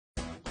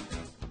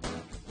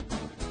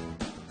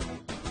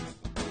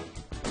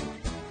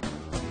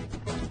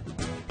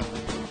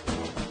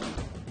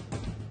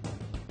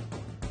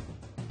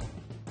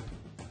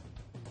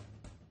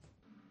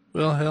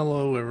Well,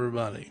 hello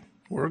everybody.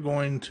 We're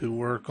going to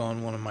work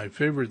on one of my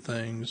favorite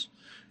things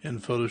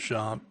in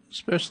Photoshop,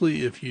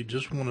 especially if you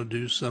just want to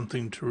do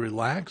something to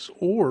relax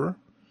or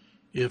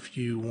if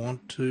you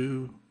want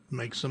to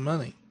make some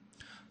money.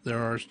 There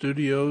are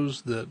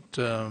studios that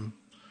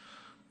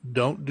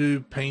don't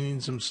do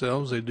paintings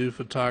themselves, they do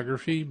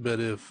photography, but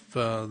if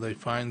they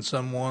find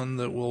someone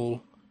that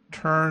will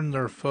turn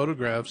their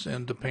photographs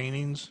into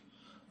paintings,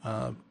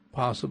 uh,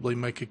 possibly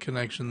make a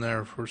connection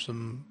there for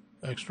some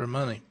extra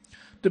money,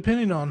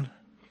 depending on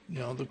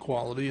the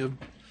quality of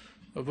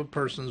a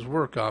person's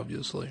work,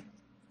 obviously.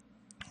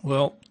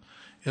 Well,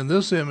 in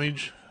this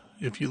image,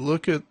 if you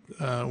look at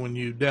when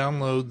you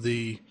download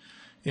the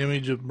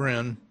image of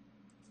Bren,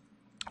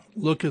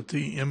 look at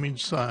the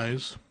image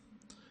size.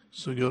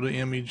 So go to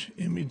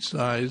image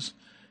size,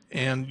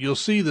 and you'll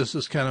see this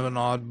is kind of an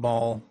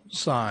oddball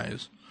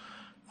size.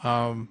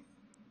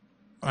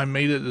 I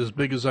made it as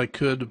big as I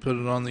could to put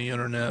it on the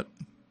internet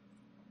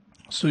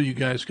so you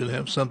guys could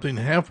have something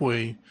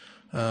halfway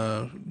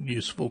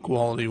useful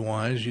quality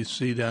wise. You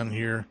see down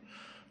here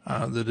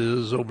that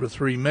is over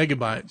 3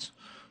 megabytes.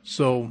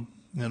 So,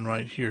 and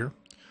right here,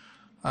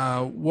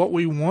 what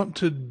we want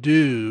to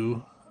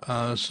do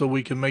so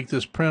we can make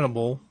this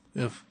printable,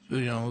 if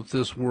if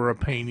this were a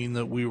painting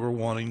that we were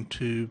wanting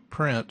to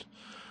print,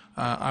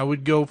 I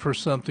would go for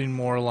something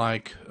more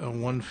like a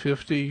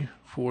 150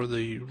 for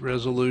the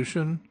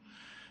resolution,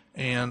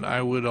 and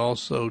I would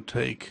also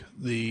take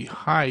the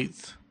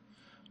height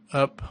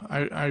up.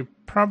 I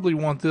probably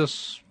want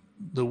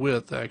the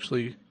width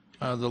actually,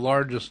 the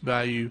largest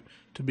value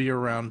to be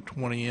around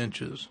 20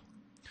 inches.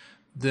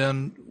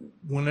 Then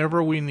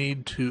whenever we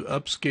need to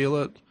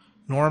upscale it,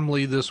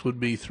 normally this would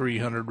be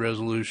 300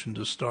 resolution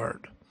to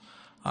start.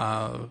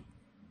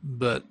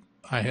 But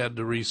I had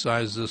to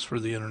resize this for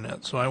the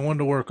internet. So I wanted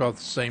to work off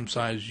the same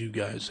size you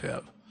guys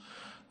have.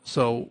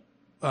 So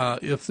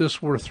if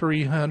this were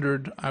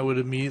 300, I would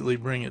immediately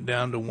bring it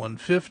down to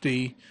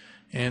 150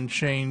 and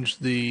change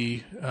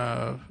the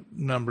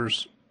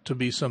numbers to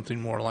be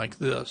something more like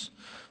this.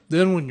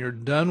 Then when you're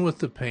done with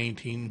the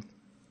painting,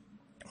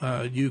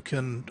 you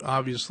can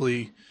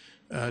obviously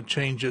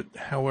change it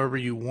however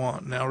you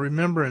want. Now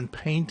remember, in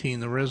painting,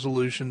 the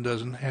resolution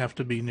doesn't have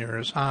to be near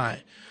as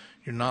high.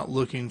 You're not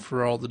looking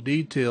for all the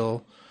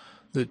detail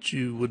that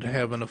you would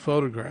have in a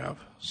photograph.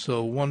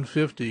 So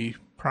 150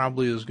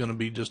 probably is going to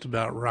be just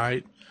about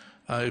right.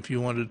 If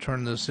you wanted to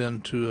turn this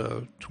into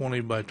a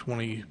 20 by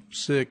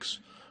 26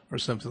 or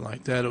something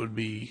like that, it would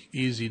be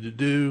easy to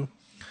do.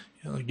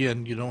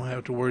 Again, you don't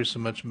have to worry so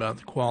much about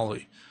the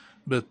quality.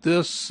 But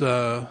this,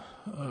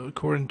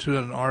 according to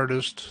an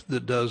artist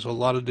that does a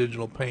lot of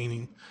digital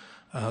painting,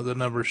 the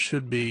numbers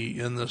should be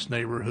in this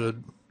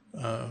neighborhood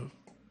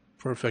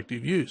for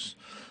effective use.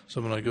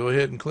 So I'm going to go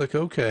ahead and click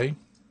OK.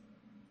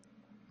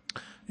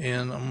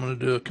 And I'm going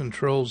to do a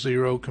Control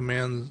 0,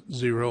 Command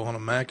 0 on a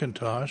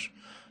Macintosh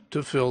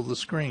to fill the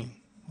screen.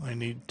 I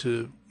need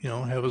to,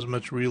 have as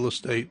much real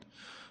estate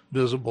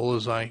visible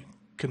as I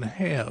can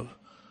have.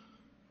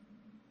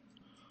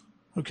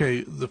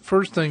 Okay, the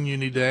first thing you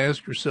need to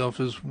ask yourself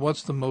is,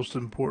 what's the most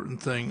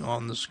important thing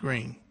on the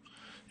screen?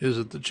 Is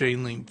it the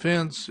chain link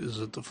fence? Is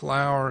it the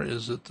flower?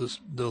 Is it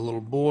the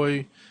little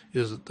boy?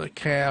 Is it the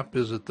cap?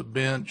 Is it the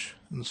bench?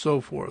 And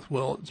so forth.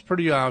 Well, it's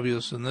pretty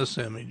obvious in this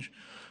image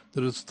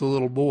that it's the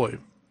little boy.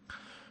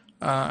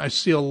 I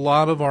see a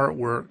lot of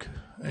artwork,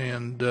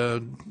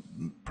 and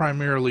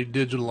primarily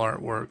digital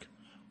artwork,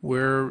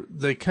 where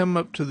they come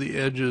up to the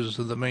edges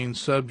of the main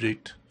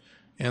subject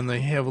and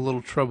they have a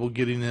little trouble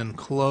getting in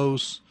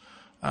close.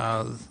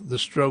 The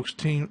strokes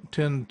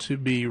tend to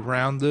be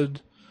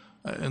rounded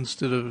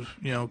instead of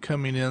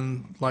coming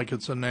in like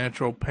it's a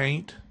natural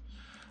paint.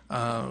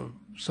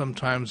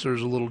 Sometimes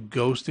there's a little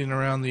ghosting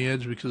around the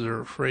edge because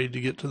they're afraid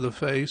to get to the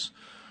face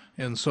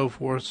and so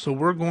forth. So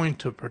we're going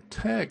to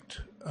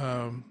protect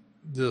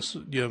this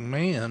young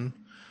man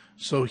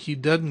so he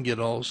doesn't get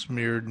all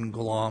smeared and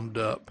glommed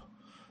up.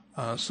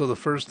 So the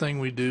first thing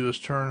we do is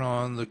turn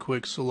on the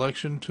quick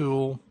selection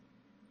tool,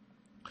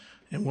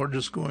 and we're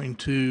just going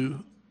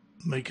to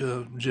make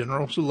a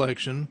general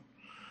selection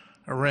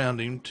around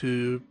him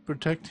to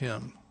protect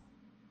him.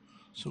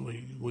 So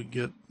we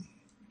get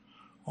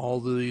all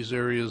of these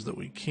areas that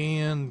we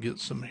can, get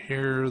some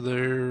hair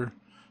there,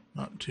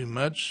 not too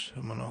much.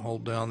 I'm going to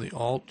hold down the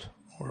Alt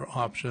or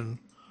Option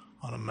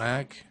on a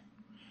Mac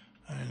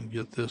and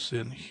get this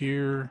in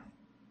here.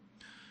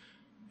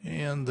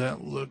 And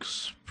that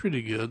looks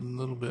pretty good. A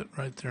little bit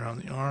right there on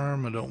the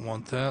arm. I don't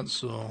want that,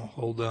 so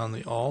hold down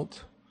the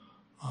Alt,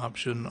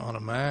 Option on a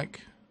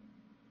Mac.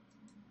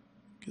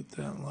 Get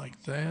that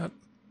like that.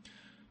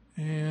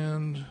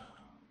 And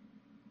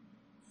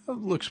that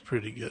looks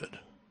pretty good.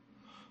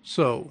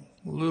 So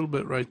a little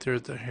bit right there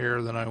at the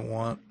hair that I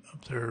want,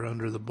 up there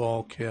under the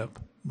ball cap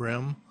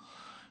brim.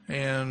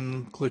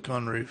 And click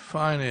on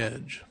Refine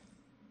Edge.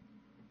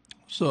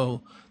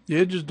 So the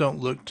edges don't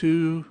look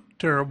too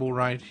terrible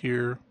right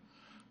here.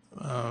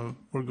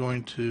 We're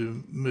going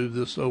to move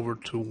this over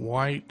to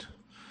white.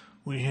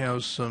 We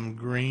have some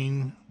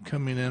green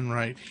coming in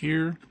right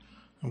here.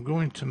 I'm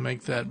going to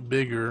make that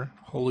bigger,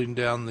 holding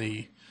down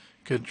the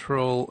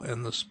Control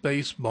and the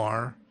space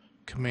bar,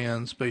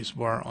 Command space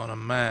bar on a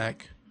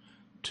Mac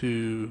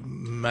to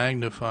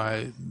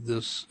magnify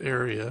this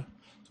area.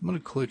 I'm going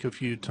to click a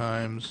few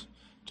times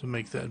to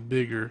make that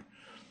bigger.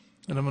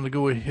 And I'm going to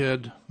go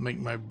ahead, make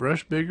my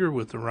brush bigger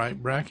with the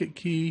right bracket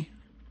key.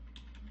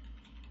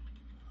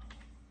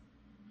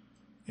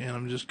 And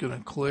I'm just going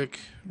to click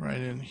right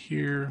in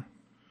here,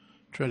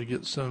 try to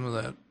get some of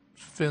that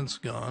fence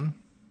gone.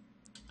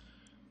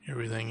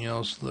 Everything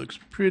else looks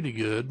pretty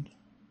good.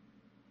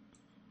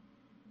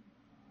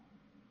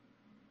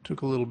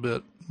 Took a little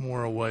bit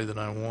more away than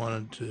I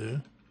wanted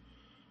to.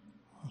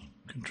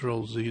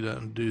 Control Z to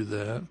undo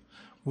that.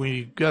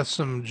 We've got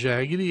some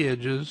jaggedy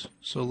edges,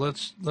 so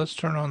let's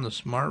turn on the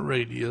Smart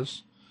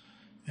Radius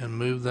and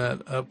move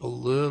that up a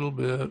little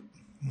bit.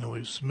 Now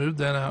we've smoothed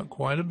that out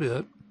quite a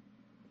bit.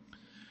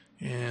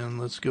 And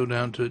let's go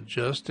down to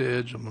Adjust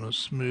Edge. I'm going to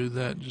smooth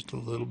that just a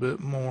little bit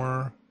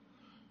more.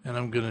 And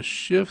I'm going to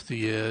shift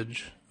the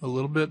edge a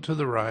little bit to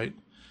the right,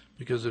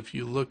 because if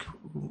you look,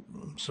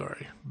 I'm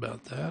sorry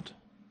about that.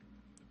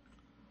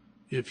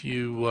 If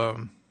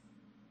you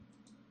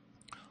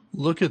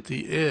look at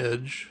the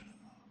edge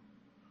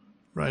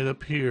right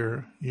up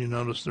here, you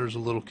notice there's a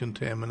little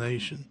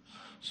contamination.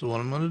 So what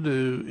I'm going to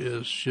do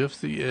is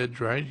shift the edge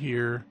right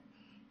here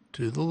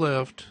to the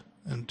left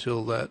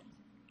until that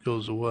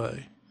goes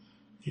away.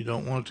 You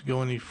don't want it to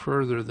go any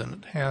further than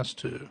it has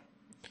to.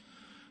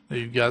 Now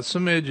you've got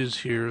some edges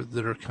here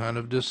that are kind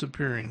of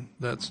disappearing.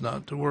 That's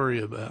not to worry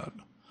about.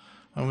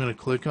 I'm going to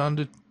click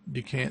on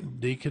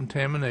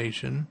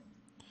decontamination,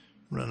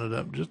 run it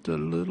up just a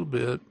little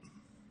bit,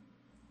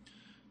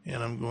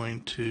 and I'm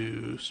going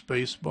to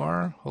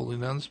spacebar,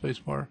 holding down the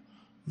spacebar,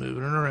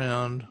 moving it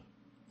around,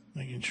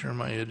 making sure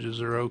my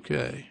edges are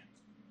okay.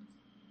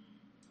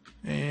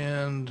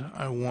 And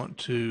I want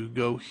to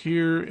go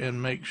here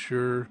and make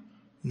sure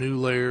new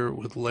layer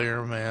with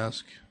layer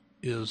mask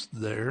is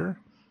there,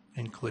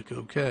 and click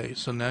OK.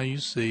 So now you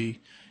see,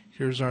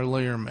 here's our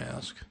layer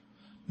mask.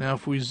 Now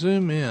if we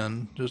zoom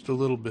in just a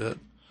little bit,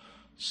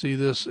 see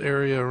this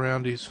area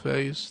around his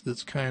face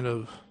that's kind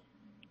of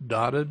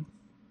dotted?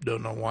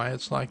 Don't know why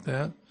it's like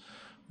that,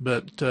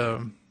 but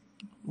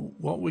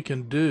what we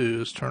can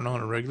do is turn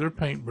on a regular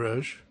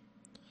paintbrush,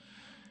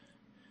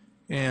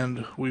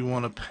 and we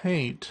want to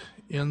paint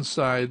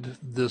inside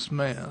this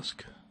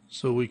mask.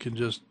 So we can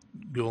just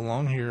go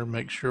along here,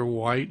 make sure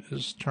white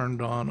is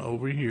turned on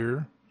over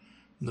here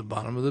in the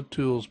bottom of the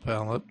tools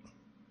palette.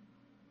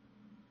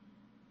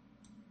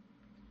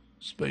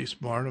 Space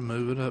bar to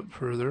move it up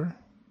further.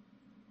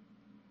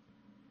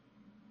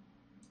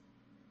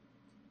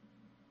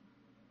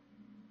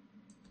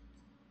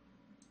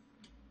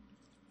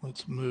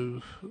 Let's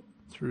move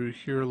through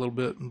here a little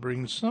bit and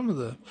bring some of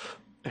the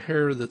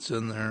hair that's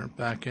in there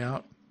back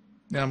out.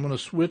 Now I'm going to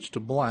switch to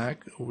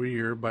black over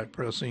here by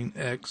pressing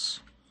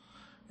X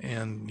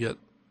and get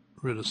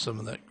rid of some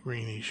of that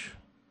greenish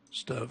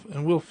stuff.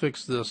 And we'll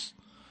fix this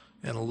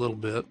in a little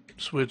bit.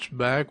 Switch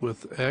back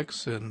with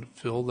X and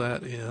fill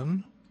that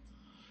in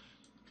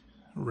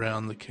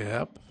around the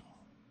cap.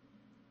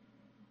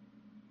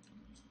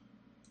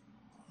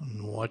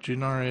 And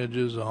watching our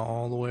edges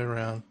all the way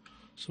around.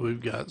 So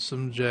we've got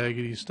some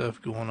jaggedy stuff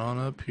going on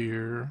up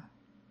here.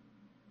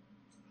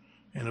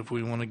 And if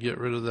we want to get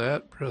rid of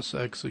that, press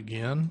X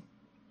again.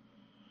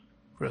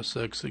 Press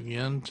X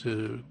again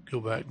to go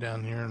back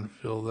down here and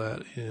fill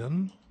that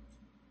in.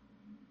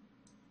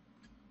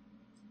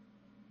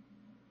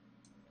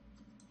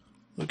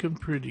 Looking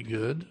pretty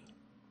good.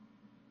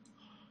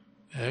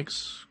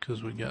 X,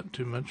 because we got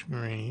too much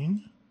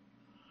green.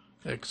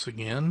 X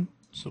again,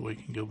 so we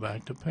can go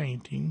back to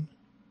painting.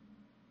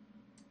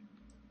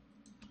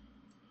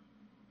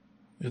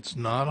 It's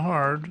not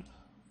hard.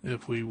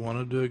 If we want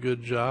to do a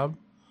good job,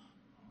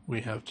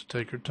 we have to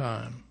take our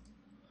time.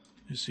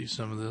 You see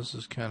some of this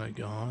is kind of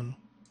gone.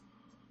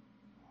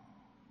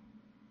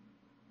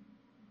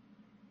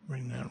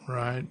 Bring that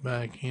right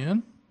back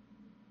in.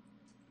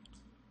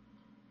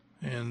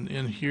 And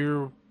in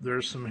here,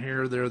 there's some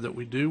hair there that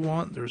we do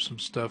want. There's some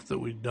stuff that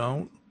we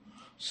don't.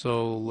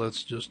 So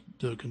let's just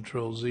do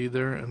Control Z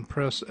there and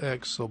press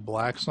X so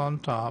black's on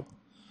top.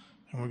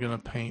 And we're going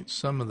to paint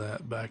some of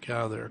that back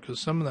out of there, because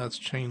some of that's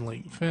chain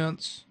link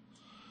fence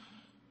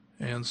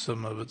and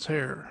some of it's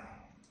hair.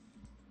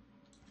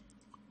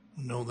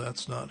 No,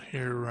 that's not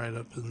hair right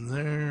up in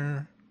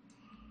there.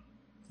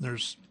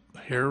 There's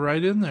hair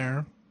right in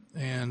there,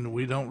 and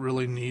we don't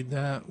really need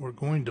that. We're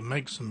going to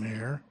make some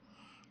hair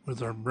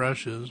with our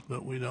brushes,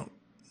 but we don't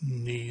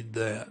need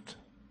that.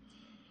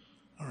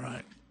 All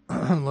right,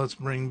 let's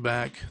bring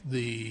back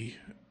the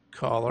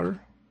collar.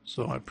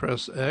 So I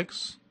press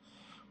X,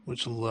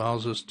 which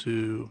allows us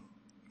to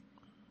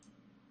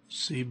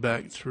see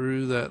back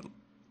through that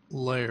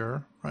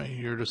layer right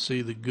here to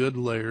see the good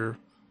layer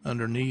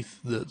underneath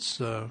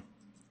that's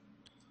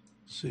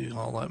see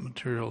all that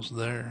material's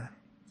there.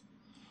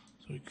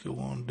 So we go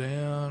on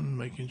down,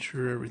 making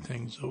sure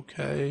everything's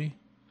okay.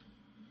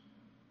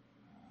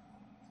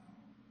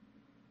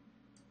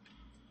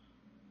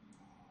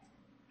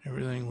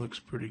 Everything looks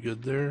pretty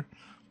good there.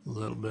 A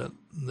little bit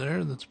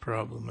there that's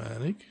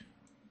problematic.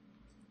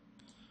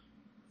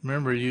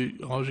 Remember,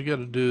 all you got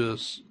to do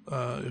is,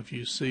 if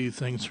you see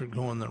things are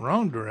going the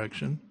wrong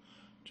direction,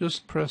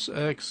 just press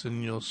X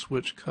and you'll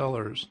switch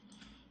colors.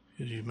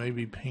 Because you may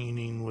be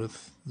painting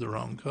with the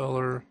wrong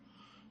color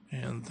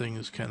and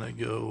things kind of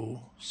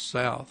go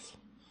south.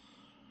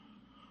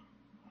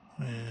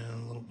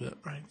 And a little bit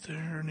right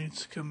there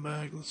needs to come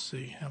back. Let's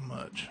see how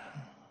much.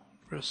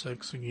 Press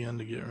X again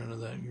to get rid of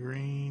that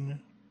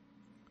green.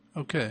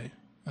 Okay,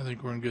 I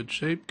think we're in good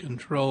shape.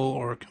 Control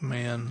or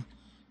Command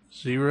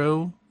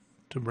 0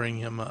 to bring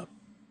him up.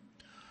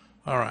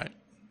 Alright,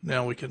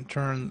 now we can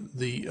turn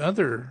the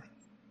other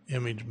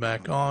image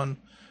back on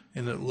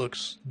and it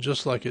looks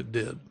just like it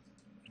did.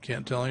 You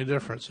can't tell any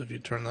difference if you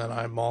turn that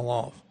eyeball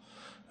off.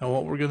 Now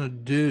what we're going to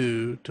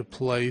do to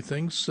play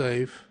things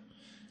safe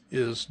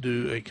is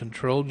do a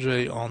Control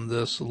J on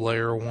this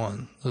layer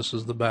 1. This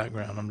is the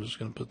background. I'm just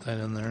going to put that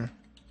in there.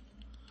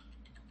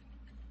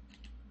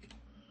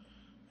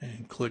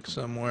 And click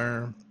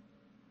somewhere.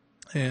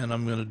 And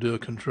I'm going to do a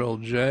Control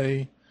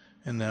J.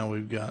 And now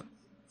we've got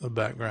a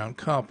background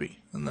copy.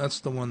 And that's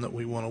the one that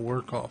we want to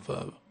work off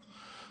of.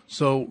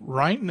 So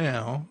right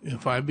now,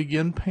 if I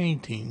begin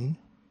painting,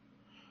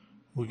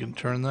 we can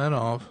turn that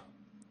off.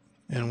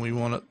 And we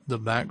want the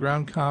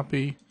background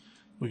copy.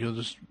 We can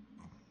just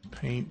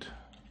paint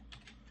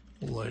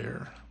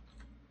layer.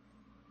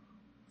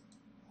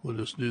 We'll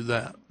just do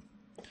that.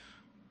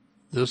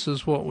 This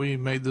is what we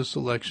made the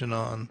selection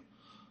on.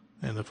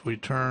 And if we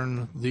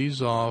turn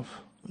these off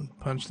and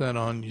punch that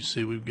on, you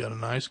see we've got a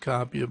nice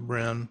copy of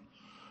Bren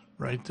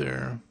right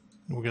there.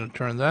 We're going to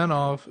turn that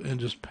off and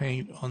just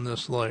paint on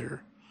this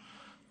layer.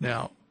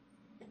 Now,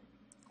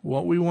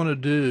 what we want to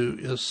do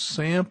is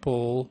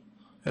sample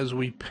as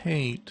we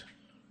paint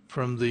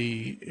from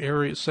the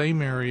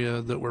same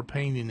area that we're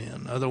painting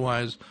in.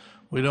 Otherwise,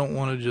 we don't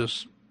want to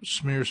just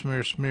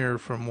smear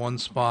from one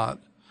spot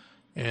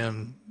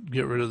and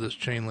get rid of this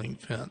chain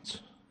link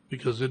fence,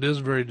 because it is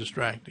very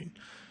distracting.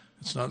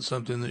 It's not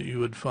something that you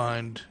would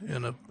find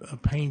in a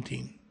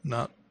painting,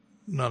 not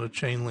a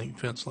chain link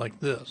fence like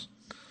this.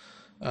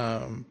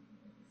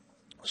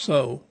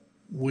 So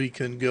we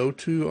can go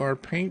to our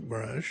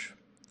paintbrush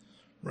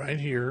right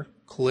here,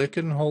 click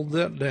and hold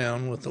that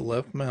down with the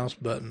left mouse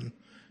button,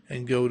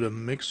 and go to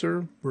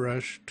Mixer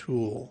Brush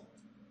Tool.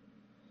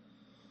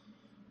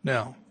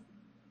 Now,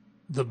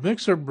 the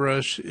mixer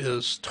brush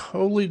is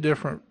totally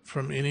different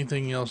from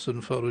anything else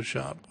in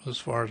Photoshop as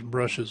far as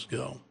brushes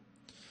go.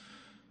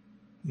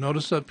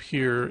 Notice up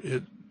here,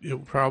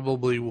 it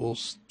probably will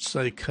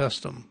say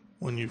custom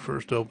when you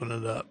first open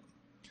it up.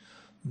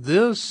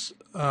 This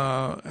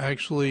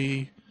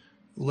actually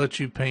lets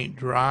you paint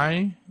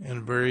dry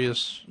and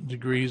various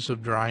degrees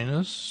of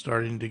dryness,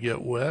 starting to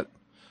get wet,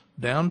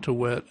 down to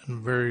wet,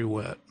 and very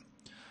wet.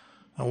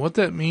 Now what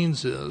that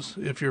means is,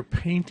 if you're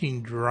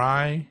painting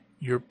dry,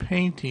 you're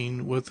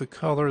painting with the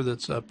color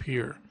that's up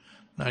here.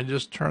 And I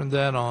just turned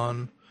that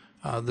on.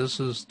 This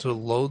is to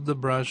load the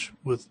brush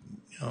with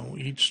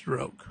each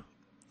stroke.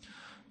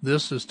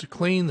 This is to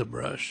clean the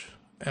brush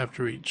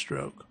after each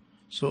stroke.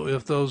 So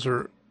if those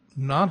are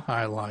not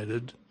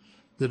highlighted,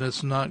 then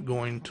it's not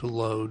going to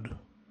load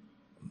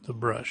the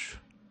brush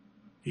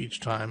each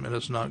time, and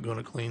it's not going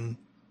to clean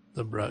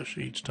the brush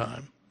each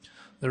time.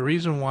 The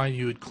reason why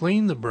you would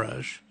clean the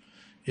brush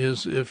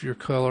is if your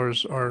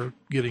colors are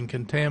getting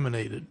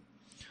contaminated.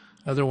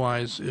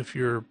 Otherwise, if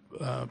you're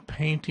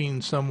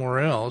painting somewhere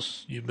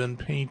else, you've been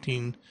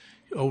painting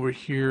over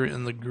here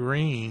in the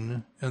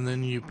green, and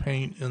then you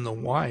paint in the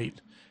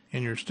white,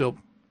 and you're still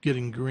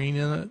getting green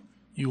in it,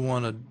 you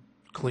want to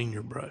clean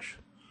your brush,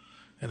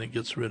 and it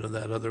gets rid of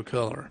that other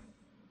color.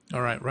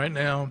 All right, right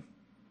now,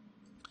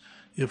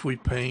 if we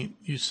paint,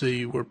 you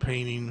see we're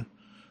painting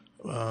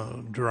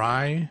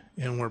dry,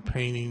 and we're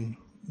painting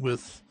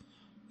with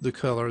the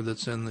color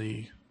that's in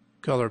the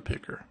color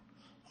picker.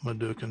 I'm going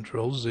to do a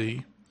Control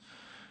Z.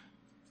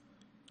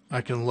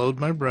 I can load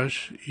my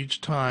brush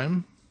each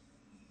time.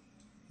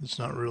 It's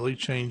not really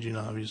changing,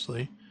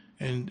 obviously.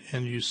 And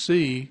you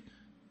see,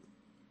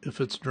 if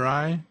it's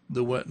dry,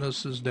 the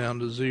wetness is down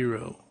to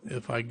 0.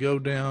 If I go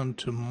down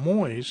to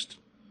moist,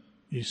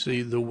 you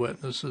see the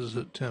wetness is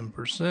at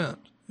 10%,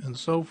 and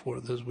so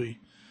forth as we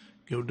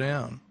go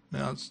down.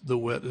 Now the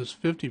wet is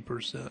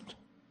 50%.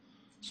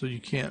 So you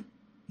can't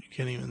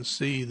even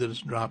see that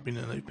it's dropping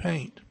in a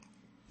paint.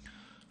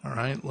 All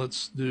right,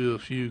 let's do a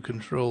few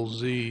Control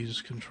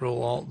Z's,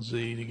 Control Alt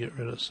Z to get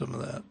rid of some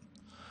of that.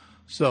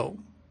 So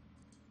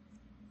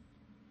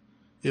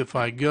if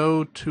I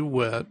go to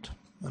wet,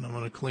 and I'm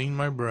going to clean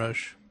my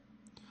brush,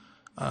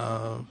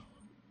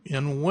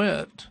 in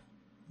wet,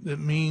 it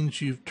means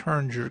you've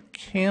turned your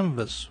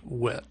canvas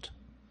wet.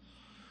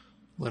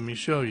 Let me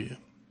show you.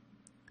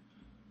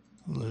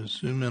 Let's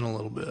zoom in a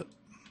little bit.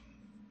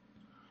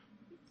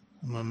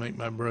 I'm going to make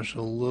my brush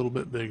a little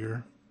bit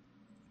bigger.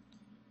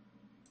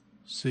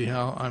 See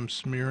how I'm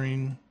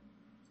smearing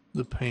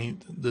the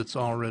paint that's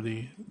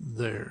already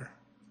there.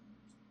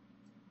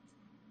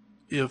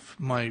 If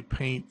my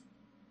paint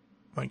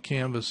my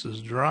canvas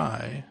is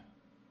dry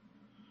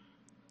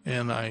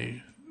and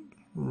I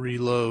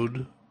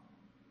reload,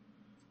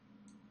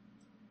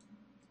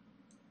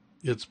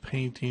 it's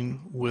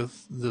painting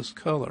with this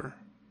color.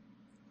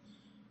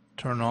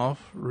 Turn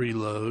off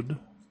reload,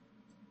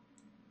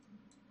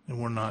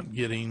 and we're not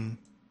getting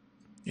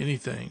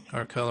anything.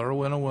 Our color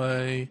went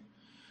away.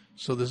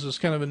 So this is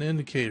kind of an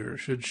indicator. It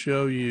should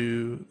show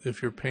you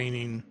if you're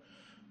painting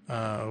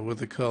with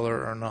the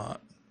color or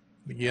not.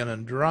 Again,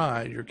 in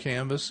dry, your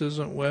canvas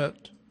isn't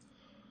wet,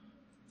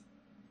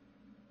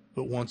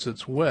 but once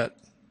it's wet,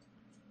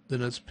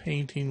 then it's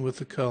painting with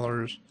the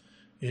colors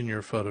in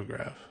your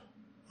photograph.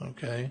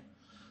 Okay,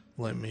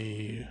 let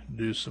me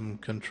do some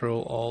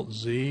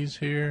Control-Alt-Z's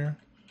here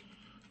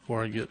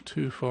before I get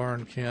too far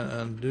and can't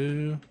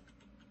undo.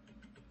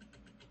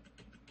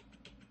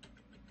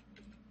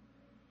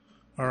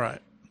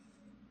 Alright,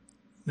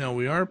 now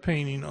we are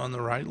painting on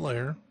the right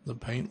layer, the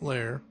paint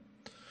layer,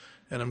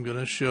 and I'm going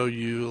to show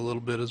you a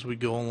little bit as we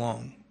go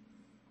along.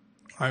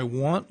 I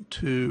want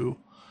to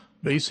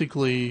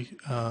basically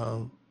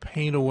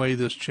paint away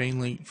this chain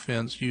link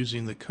fence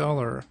using the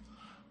color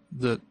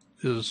that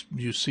is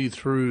you see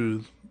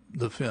through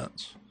the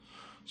fence.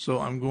 So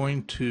I'm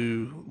going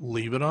to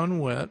leave it on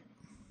wet,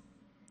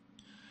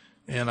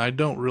 and I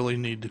don't really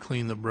need to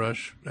clean the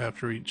brush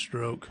after each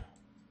stroke,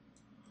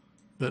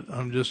 but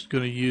I'm just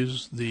going to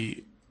use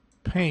the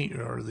paint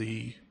or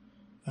the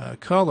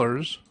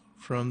colors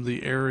from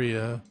the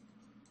area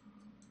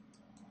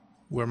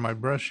where my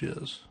brush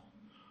is.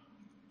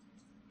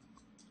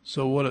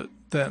 So what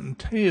that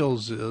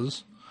entails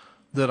is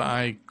that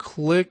I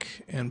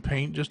click and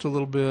paint just a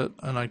little bit,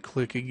 and I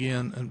click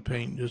again and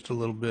paint just a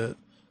little bit.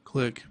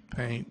 Click,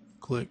 paint,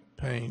 click,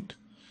 paint,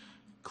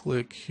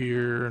 click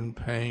here and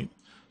paint.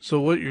 So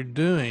what you're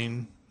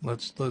doing,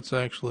 let's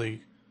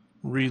actually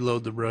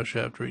reload the brush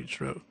after each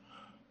stroke.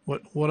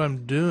 What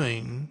I'm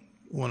doing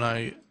when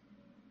I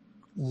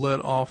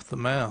let off the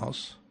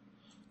mouse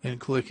and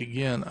click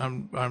again,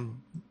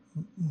 I'm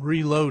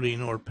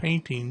reloading or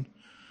painting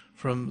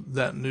from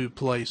that new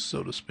place,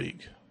 so to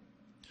speak.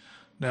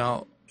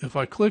 Now, if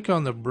I click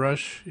on the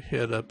brush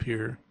head up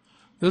here,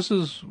 this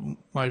is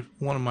one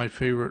of my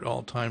favorite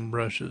all-time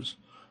brushes.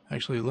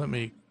 Actually, let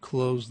me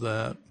close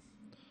that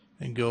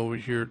and go over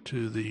here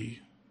to the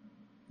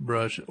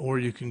brush, or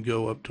you can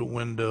go up to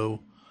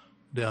Window,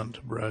 down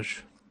to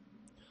Brush.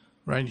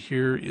 Right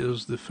here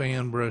is the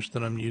fan brush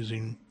that I'm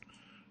using,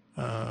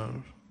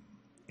 and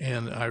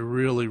I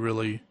really,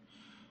 really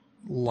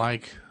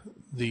like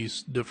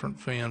these different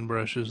fan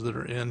brushes that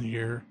are in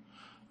here.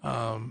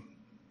 I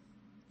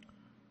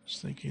was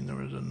thinking there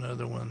was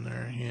another one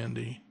there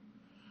handy,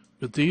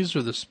 but these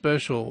are the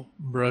special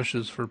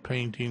brushes for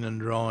painting and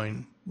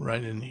drawing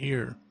right in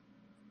here.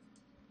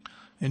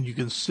 And you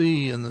can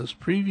see in this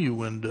preview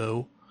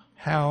window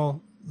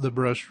how the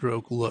brush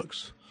stroke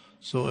looks.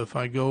 So if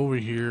I go over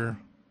here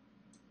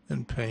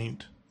and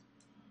paint,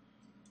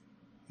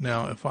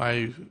 now if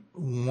I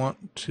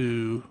want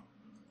to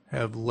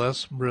have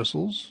less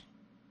bristles,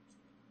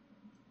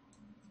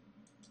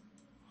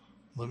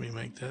 let me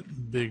make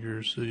that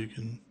bigger so you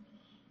can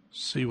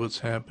see what's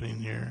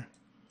happening here.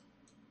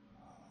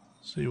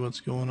 See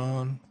what's going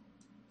on?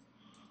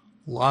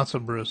 Lots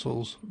of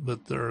bristles,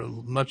 but they're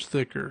much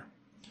thicker.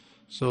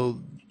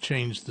 So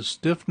change the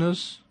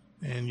stiffness,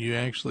 and you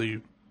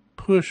actually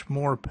push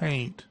more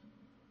paint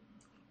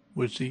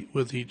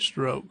with each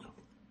stroke.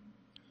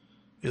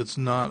 It's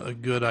not a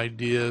good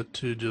idea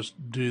to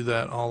just do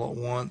that all at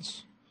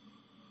once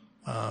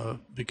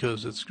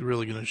because it's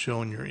really going to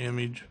show in your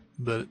image,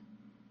 but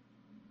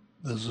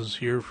this is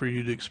here for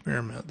you to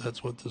experiment.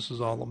 That's what this is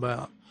all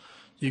about.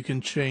 You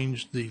can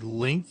change the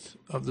length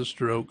of the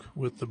stroke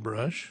with the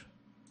brush.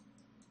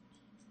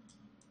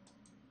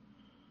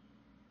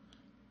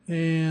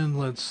 And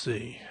let's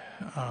see,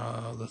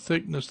 the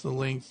thickness, the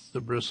length,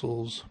 the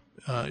bristles.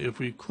 If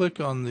we click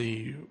on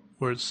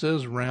where it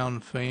says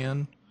round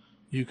fan,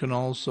 you can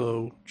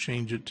also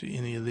change it to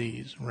any of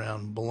these.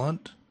 Round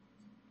blunt.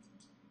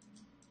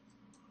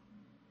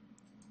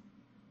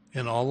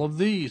 And all of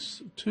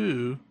these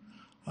too,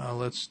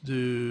 let's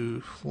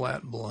do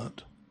flat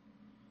blunt.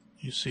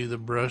 You see the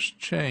brush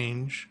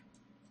change,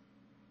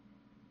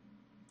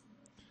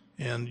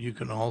 and you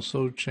can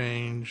also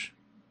change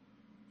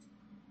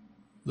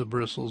the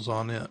bristles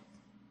on it.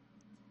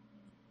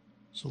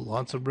 So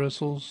lots of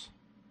bristles,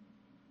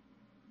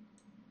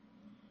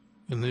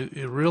 and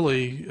it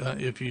really,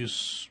 if you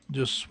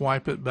just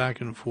swipe it back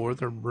and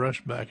forth or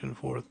brush back and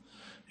forth,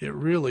 it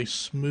really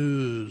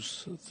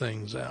smooths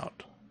things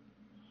out.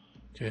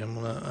 Okay, I'm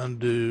going to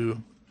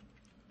undo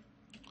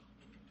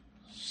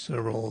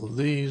several of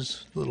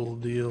these little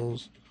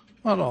deals,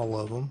 not all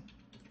of them.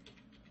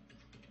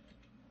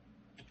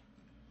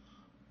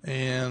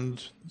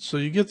 And so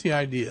you get the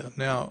idea.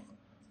 Now,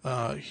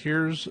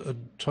 here's a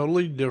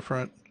totally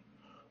different,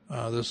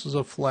 this is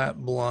a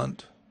flat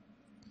blunt,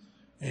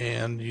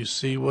 and you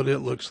see what it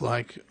looks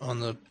like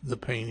on the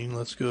painting.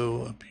 Let's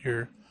go up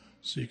here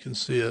so you can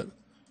see it.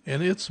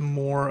 And it's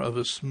more of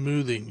a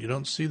smoothing. You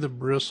don't see the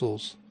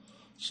bristles.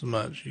 so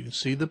much. You can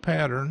see the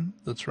pattern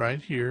that's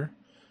right here,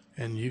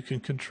 and you can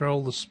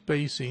control the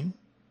spacing.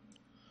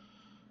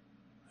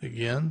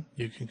 Again,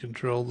 you can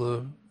control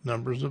the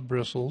numbers of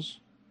bristles,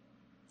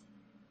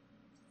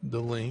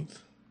 the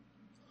length,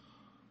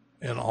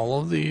 and all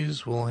of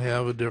these will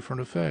have a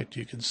different effect.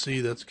 You can see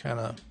that's kind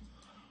of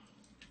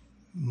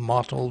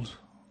mottled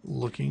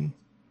looking.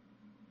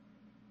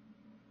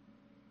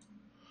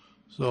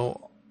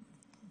 So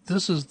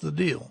this is the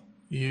deal.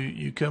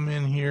 You come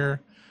in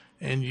here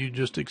and you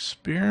just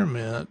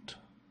experiment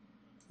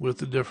with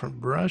the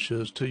different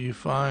brushes till you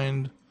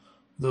find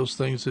those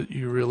things that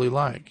you really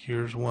like.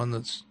 Here's one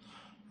that's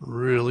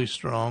really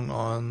strong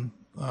on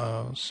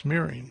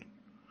smearing.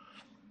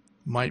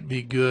 Might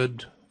be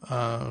good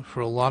for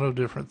a lot of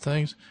different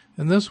things.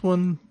 And this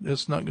one,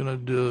 it's not going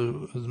to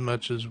do as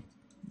much as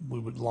we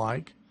would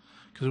like,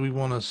 because we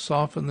want to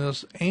soften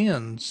this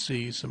and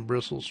see some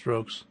bristle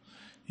strokes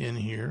in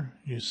here.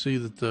 You see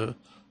that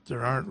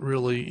there aren't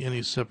really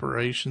any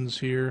separations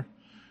here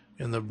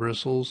in the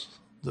bristles.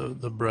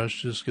 The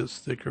brush just gets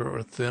thicker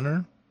or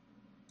thinner.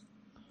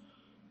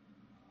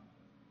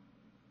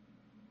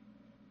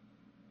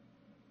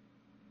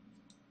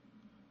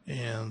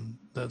 And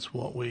that's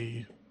what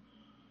we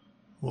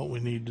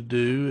need to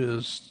do,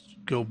 is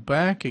go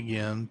back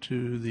again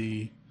to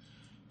the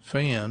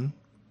fan,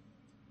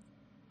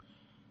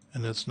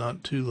 and it's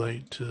not too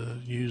late to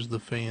use the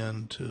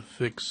fan to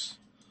fix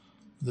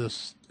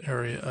this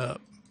area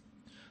up.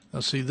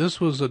 Now see,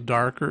 this was a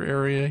darker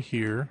area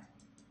here,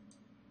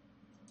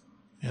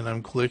 and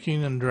I'm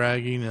clicking and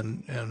dragging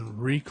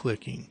and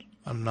re-clicking.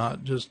 I'm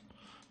not just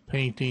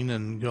painting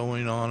and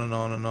going on and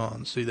on and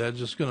on. See, that's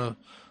just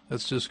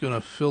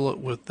gonna fill it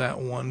with that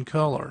one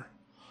color.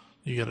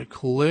 You gotta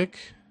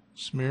click,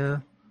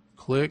 smear,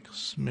 click,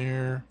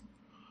 smear,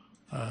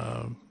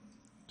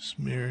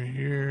 smear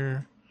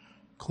here,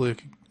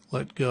 click,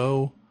 let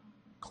go,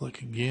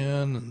 click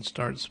again and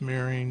start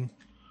smearing,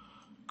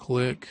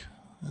 click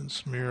and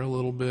smear a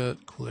little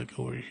bit, click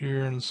over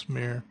here and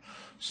smear.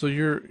 So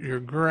you're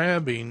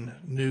grabbing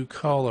new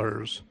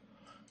colors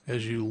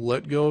as you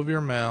let go of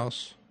your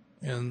mouse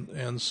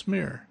and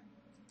smear.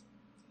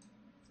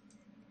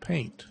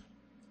 Paint,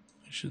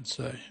 I should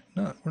say.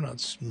 We're not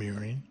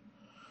smearing.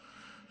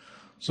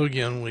 So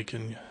again, we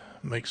can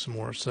make some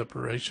more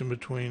separation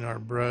between our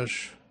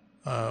brush.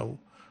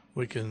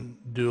 We can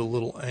do a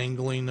little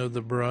angling of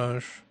the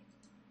brush,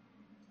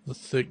 the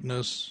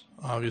thickness.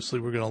 Obviously,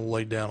 we're going to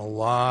lay down a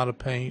lot of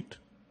paint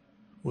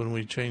when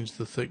we change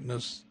the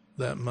thickness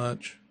that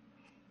much.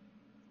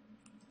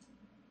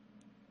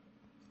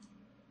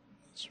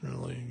 Let's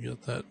really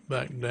get that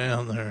back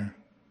down there.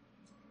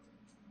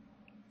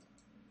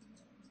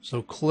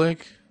 So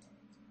click,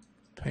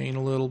 paint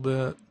a little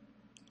bit,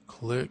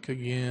 click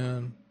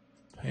again,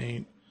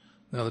 paint.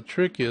 Now the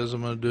trick is,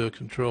 I'm going to do a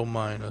control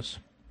minus.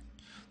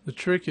 The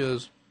trick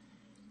is,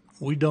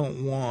 we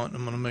don't want,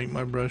 I'm going to make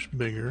my brush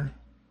bigger.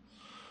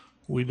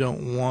 We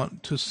don't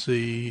want to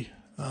see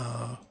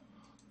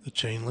the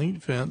chain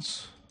link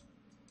fence,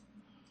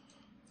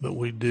 but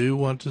we do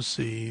want to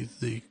see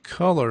the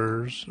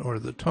colors or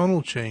the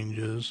tonal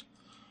changes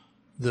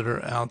that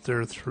are out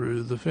there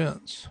through the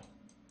fence.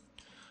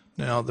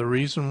 Now, the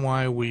reason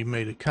why we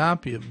made a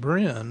copy of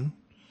Bren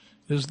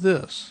is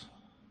this.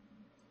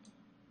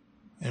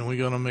 And we're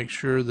going to make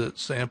sure that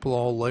sample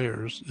all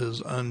layers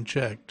is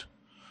unchecked.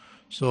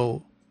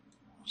 So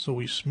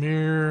we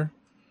smear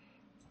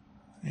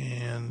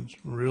and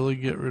really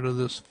get rid of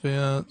this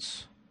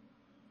fence.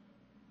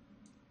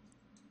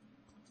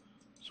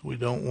 So we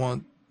don't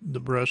want the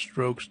brush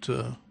strokes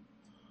to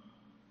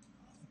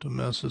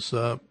mess us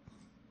up.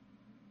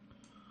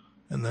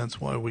 And that's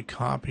why we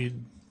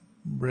copied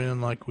Bren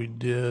like we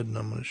did, and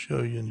I'm going to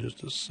show you in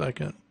just a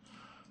second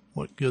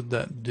what good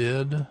that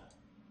did.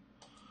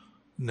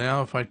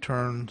 Now if I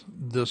turn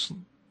this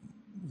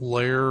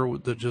layer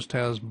that just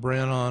has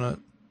Bren on it,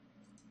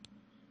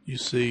 you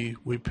see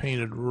we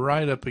painted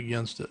right up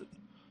against it.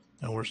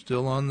 Now we're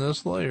still on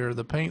this layer,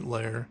 the paint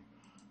layer,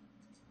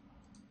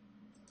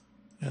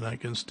 and I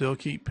can still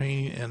keep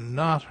painting and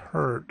not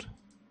hurt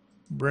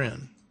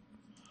Bren,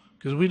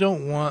 because we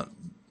don't want,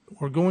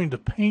 we're going to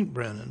paint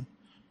Brennan,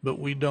 but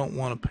we don't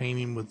want to paint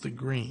him with the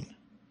green.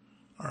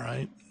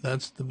 Alright,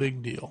 that's the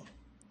big deal.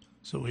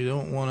 So we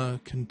don't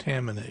want to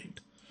contaminate.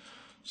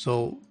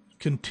 So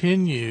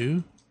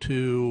continue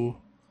to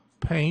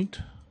paint,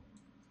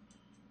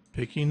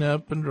 picking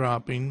up and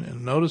dropping,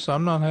 and notice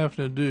I'm not having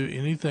to do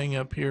anything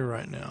up here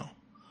right now.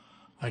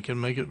 I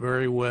can make it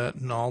very wet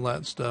and all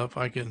that stuff.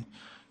 I can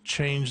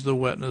change the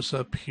wetness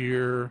up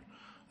here.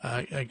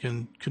 I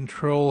can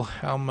control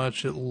how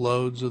much it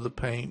loads of the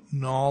paint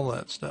and all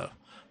that stuff.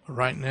 But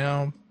right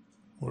now,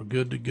 we're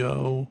good to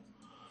go.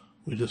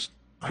 We just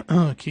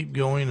keep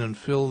going and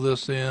fill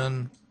this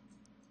in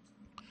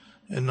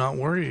and not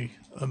worry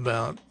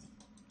about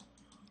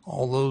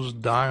all those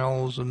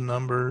dials and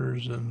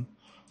numbers and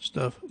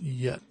stuff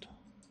yet.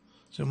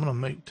 So I'm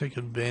going to take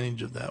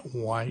advantage of that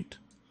white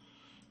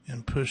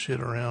and push it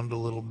around a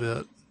little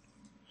bit,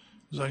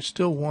 because I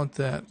still want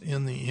that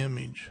in the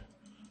image.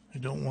 I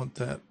don't want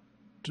that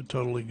to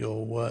totally go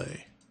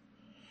away.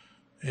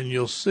 And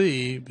you'll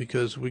see,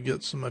 because we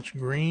get so much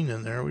green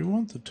in there, we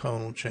want the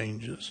tonal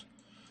changes.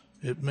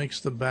 It makes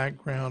the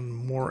background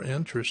more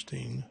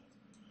interesting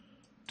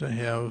to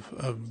have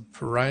a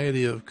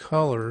variety of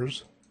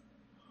colors,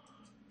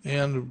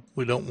 and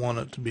we don't want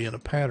it to be in a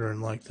pattern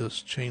like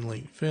this chain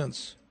link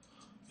fence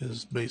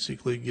is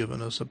basically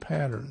giving us a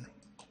pattern.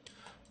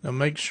 Now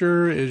make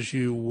sure as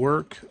you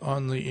work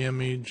on the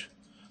image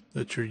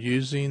that you're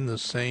using the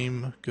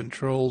same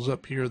controls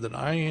up here that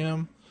I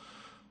am,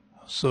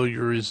 so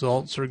your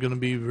results are going to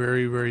be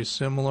very, very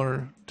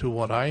similar to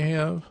what I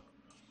have.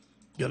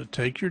 You got to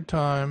take your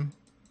time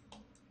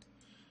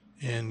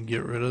and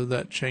get rid of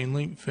that chain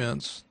link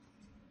fence.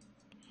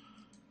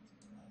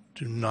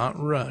 Do not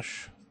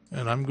rush.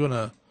 And I'm going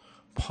to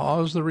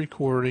pause the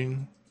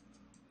recording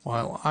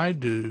while I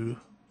do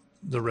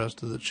the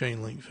rest of the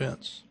chain link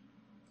fence.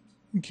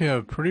 Okay,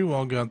 I've pretty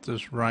well got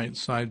this right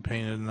side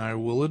painted, and I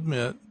will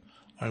admit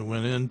I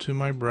went into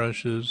my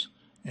brushes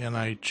and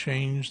I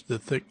changed the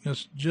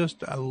thickness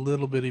just a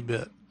little bitty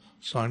bit.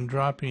 So I'm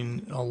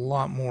dropping a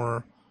lot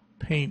more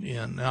paint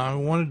in. Now I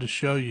wanted to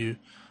show you,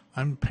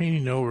 I'm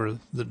painting over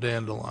the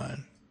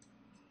dandelion.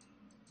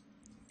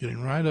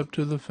 Getting right up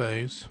to the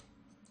face.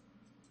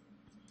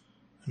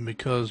 And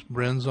because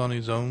Bren's on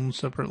his own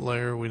separate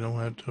layer, we don't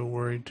have to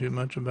worry too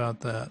much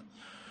about that.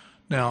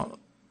 Now,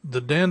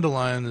 the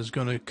dandelion is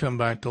going to come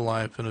back to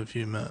life in a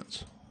few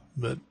minutes.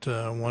 But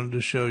I wanted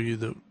to show you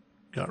that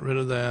got rid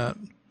of that.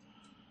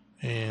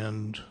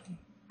 And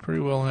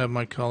pretty well have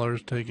my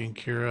colors taken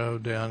care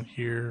of down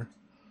here.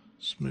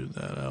 Smooth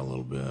that out a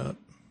little bit.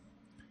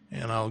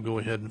 And I'll go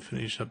ahead and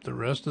finish up the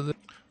rest of it.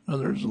 Now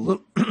there's a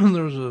little,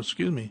 there's a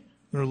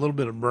little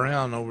bit of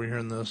brown over here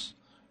in this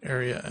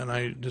area, and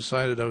I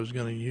decided I was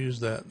going to use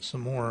that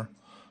some more.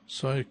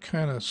 So I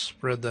kind of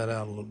spread that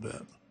out a little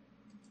bit.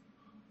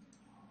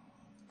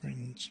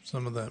 Bring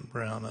some of that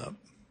brown up,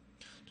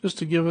 just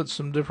to give it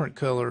some different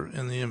color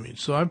in the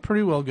image. So I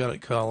pretty well got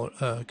it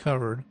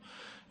covered.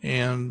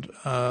 And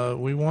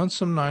we want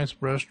some nice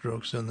brush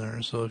strokes in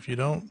there. So if you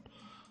don't,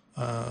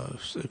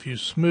 if you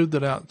smooth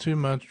it out too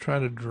much, try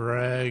to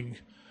drag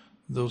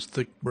those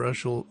thick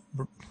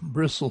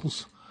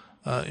bristles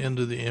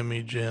into the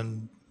image,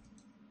 and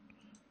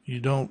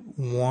you don't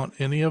want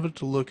any of it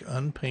to look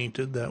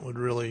unpainted. That would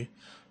really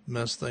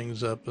mess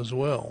things up as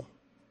well.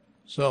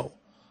 So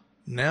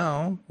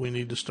now we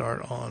need to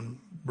start on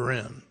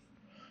Bren.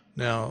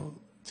 Now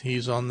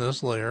he's on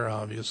this layer,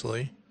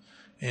 obviously.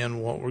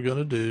 And what we're going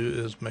to do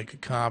is make a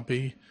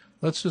copy.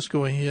 Let's just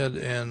go ahead,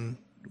 and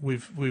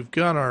we've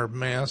got our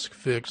mask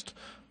fixed.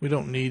 We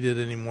don't need it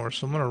anymore.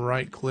 So I'm going to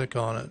right click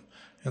on it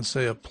and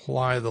say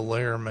apply the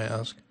layer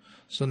mask.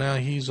 So now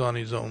he's on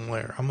his own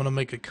layer. I'm going to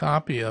make a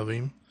copy of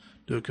him,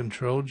 do a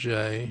Control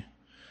J,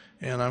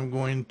 and I'm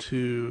going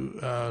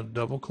to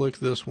double click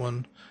this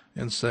one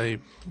and say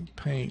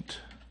paint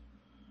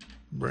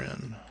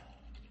Bren.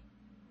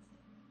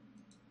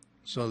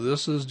 So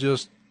this is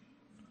just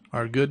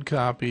our good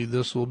copy.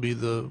 This will be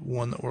the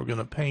one that we're going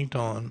to paint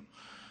on.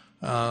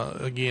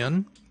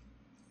 Again,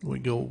 we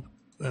go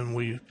and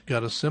we've got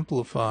to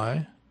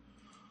simplify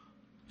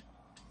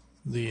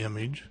the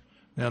image.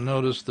 Now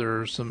notice there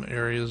are some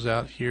areas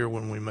out here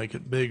when we make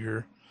it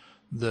bigger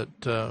that,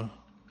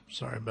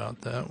 sorry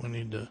about that, we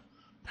need to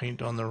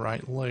paint on the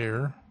right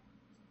layer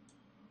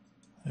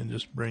and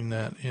just bring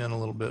that in a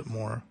little bit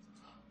more.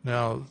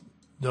 Now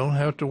don't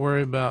have to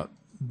worry about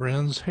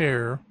Bren's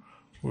hair.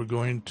 We're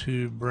going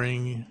to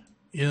bring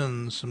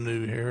in some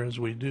new hair as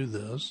we do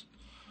this.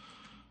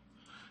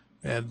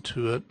 Add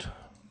to it.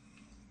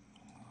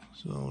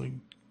 So we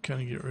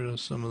kind of get rid of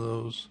some of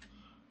those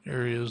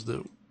areas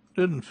that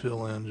didn't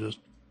fill in just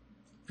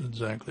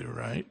exactly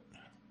right.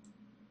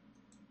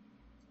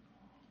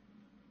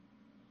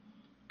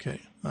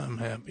 Okay, I'm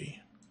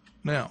happy.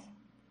 Now,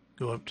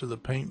 go up to the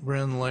Paint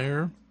Bren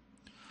layer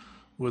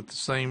with the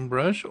same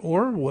brush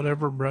or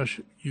whatever brush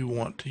you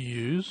want to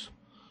use.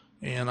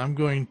 And I'm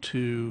going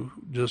to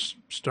just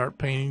start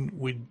painting.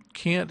 We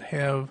can't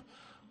have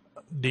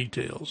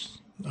details.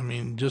 I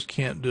mean, just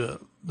can't do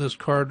it. This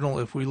cardinal,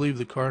 if we leave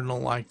the cardinal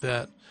like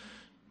that,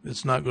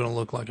 it's not going to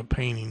look like a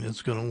painting.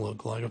 It's going to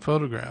look like a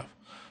photograph.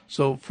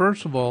 So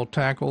first of all,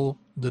 tackle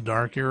the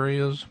dark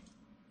areas,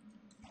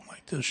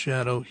 like this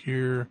shadow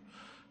here,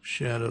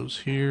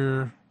 shadows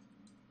here.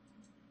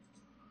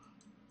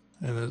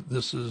 And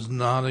this is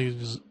not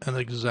an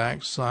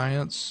exact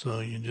science,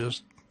 so you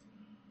just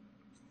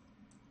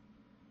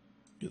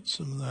get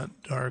some of that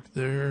dark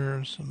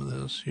there, some of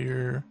this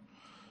here.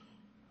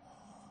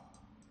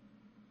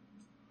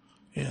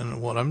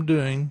 And what I'm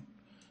doing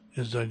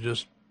is I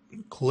just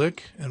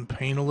click and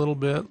paint a little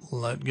bit,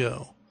 let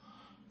go.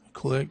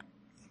 Click,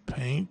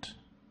 paint,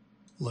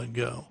 let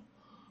go.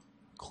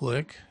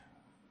 Click,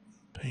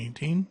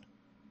 painting,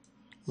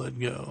 let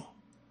go.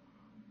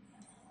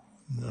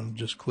 And I'm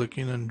just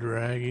clicking and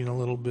dragging a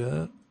little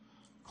bit.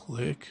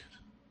 Click,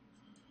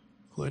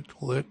 click,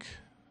 click,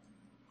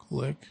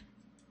 click.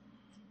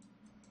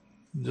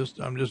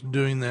 I'm just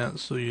doing that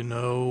so you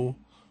know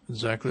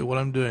exactly what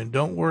I'm doing.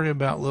 Don't worry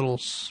about little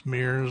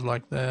smears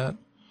like that.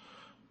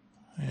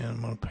 And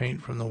I'm going to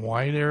paint from the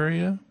white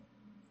area.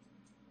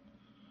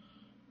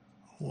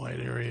 White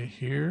area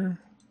here.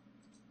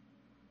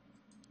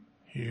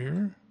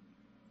 Here.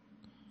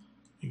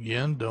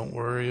 Again, don't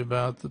worry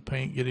about the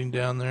paint getting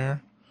down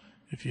there.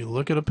 If you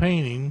look at a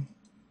painting,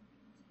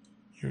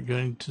 you're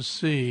going to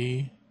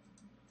see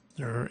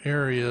there are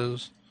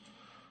areas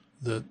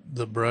that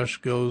the brush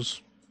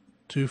goes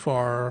too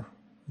far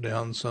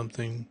down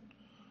something.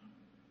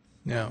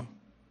 Now,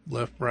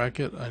 left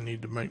bracket, I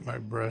need to make my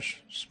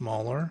brush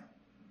smaller.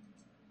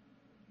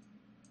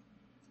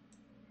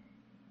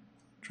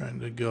 Trying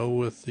to go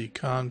with the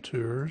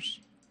contours.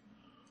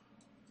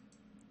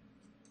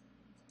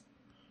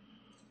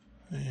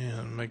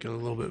 And make it a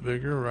little bit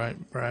bigger,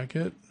 right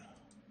bracket.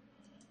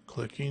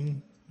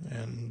 Clicking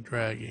and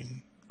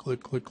dragging.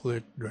 Click, click,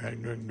 click,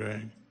 drag, drag,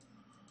 drag.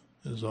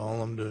 Is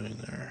all I'm doing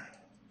there.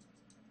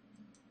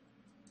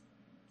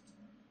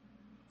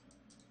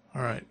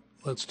 Alright,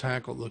 let's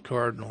tackle the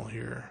cardinal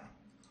here.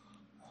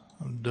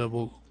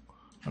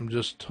 I'm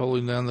just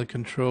holding down the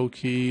control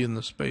key and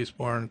the space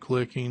bar and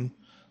clicking.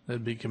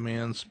 That'd be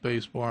command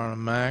space bar on a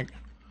Mac.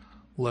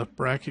 Left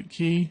bracket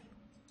key.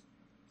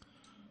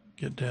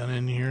 Get down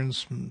in here and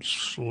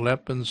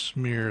slap and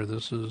smear.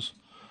 This is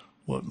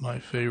what my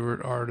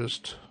favorite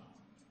artist,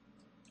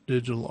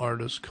 digital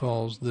artist,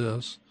 calls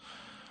this.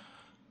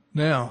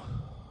 Now,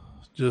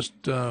 just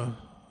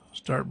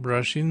start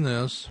brushing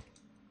this.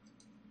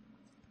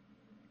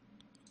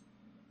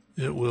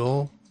 It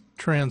will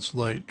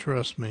translate,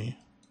 trust me.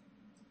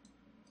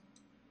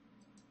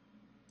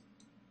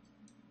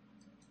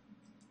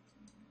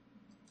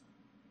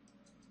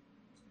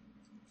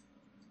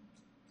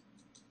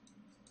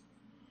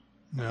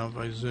 Now if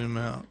I zoom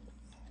out,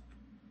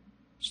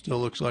 still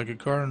looks like a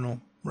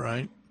cardinal,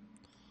 right?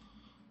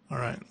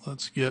 Alright,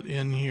 let's get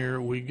in here.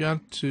 We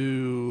got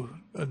to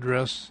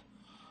address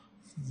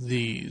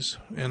these,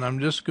 and I'm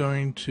just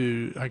going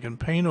to, I can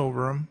paint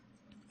over them.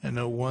 I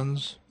know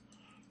one's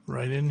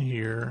right in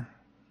here,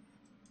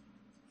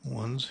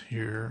 one's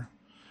here,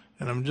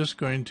 and I'm just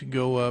going to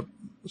go up,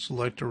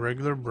 select a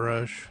regular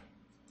brush,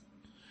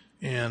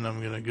 and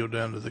I'm going to go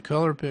down to the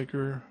color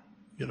picker,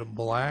 get a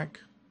black,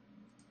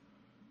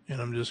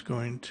 and I'm just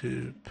going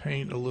to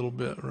paint a little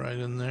bit right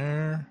in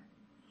there,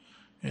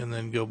 and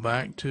then go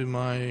back to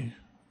my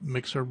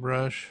mixer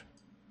brush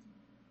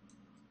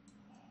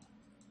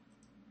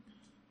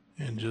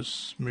and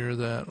just smear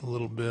that a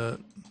little bit.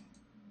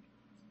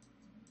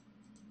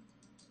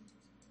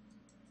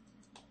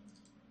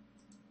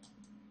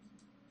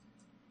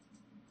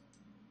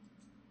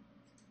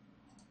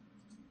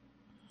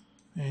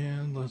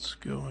 And let's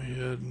go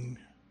ahead and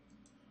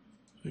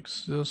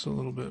fix this a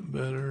little bit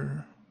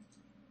better.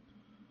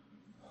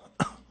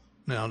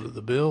 Now to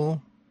the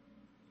bill.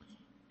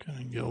 Kind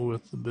of go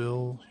with the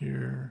bill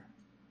here.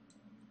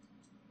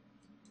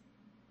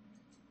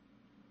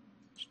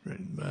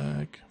 Straighten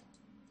back.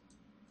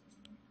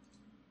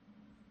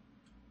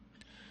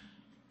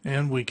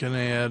 And we can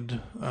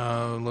add,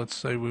 let's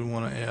say we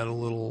want to add a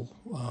little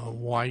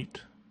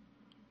white.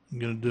 I'm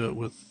going to do it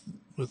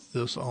with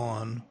this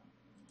on.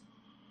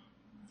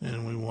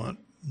 And we want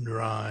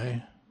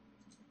dry.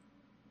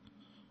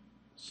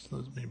 So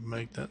let me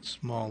make that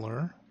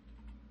smaller.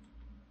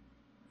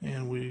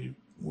 And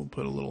we'll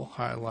put a little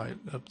highlight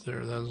up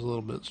there. That's a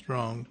little bit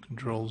strong.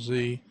 Control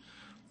Z.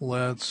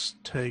 Let's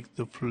take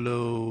the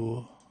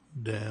flow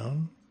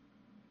down.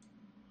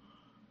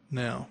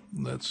 Now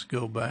let's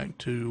go back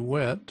to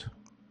wet.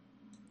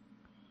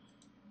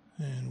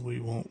 And we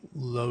won't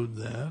load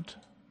that.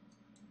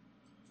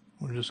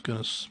 We're just going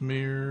to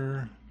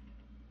smear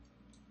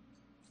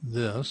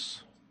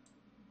this.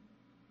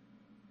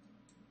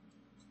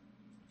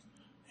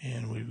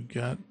 And we've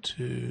got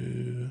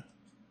to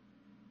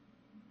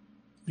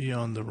be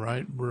on the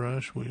right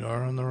brush. We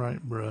are on the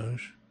right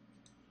brush.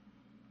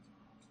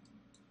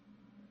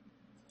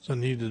 So I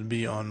needed to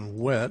be on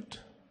wet.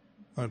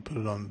 I put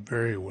it on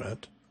very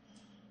wet.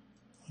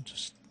 I'll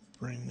just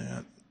bring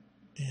that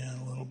in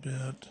a little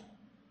bit.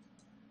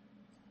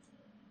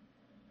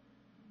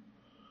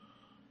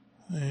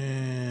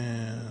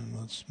 And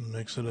let's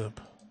mix it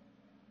up.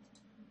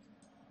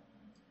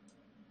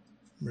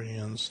 Bring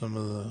in some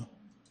of the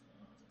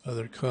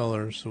other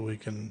colors so we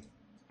can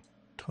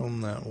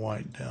tone that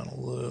white down a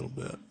little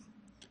bit.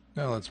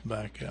 Now let's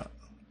back out.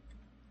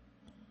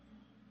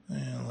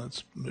 And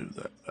let's move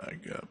that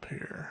back up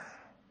here.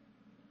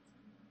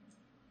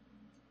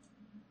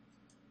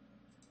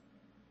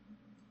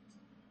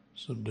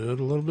 So do it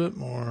a little bit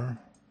more.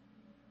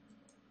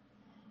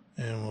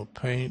 And we'll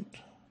paint.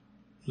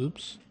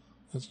 Oops.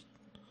 Let's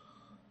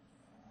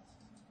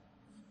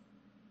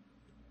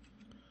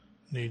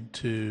need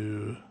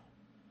to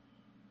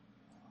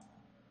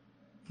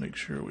make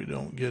sure we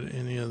don't get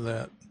any of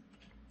that.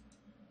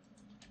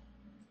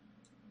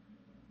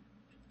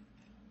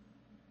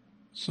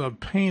 So I've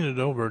painted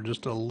over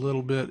just a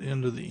little bit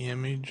into the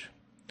image.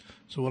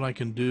 So what I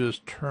can do is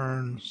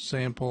turn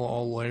sample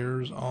all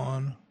layers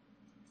on,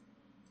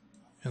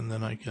 and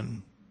then I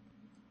can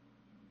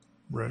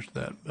brush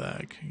that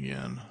back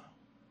again.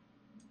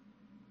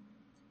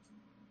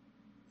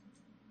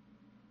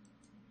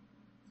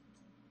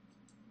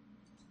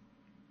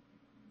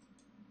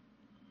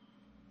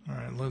 All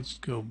right, let's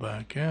go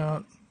back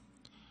out.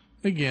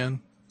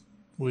 Again,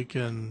 we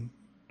can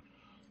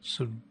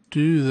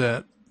subdue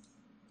that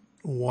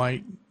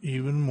white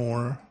even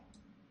more.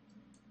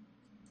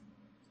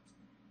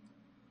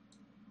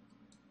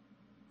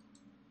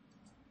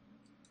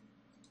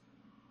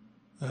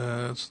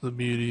 That's the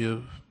beauty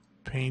of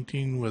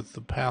painting with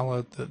the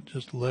palette that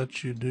just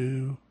lets you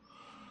do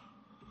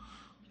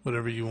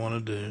whatever you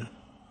want to do.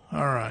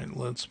 All right,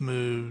 let's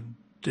move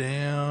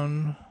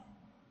down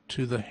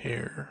to the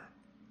hair.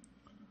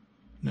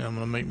 Now I'm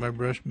going to make my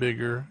brush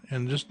bigger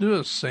and just do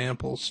a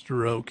sample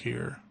stroke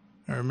here.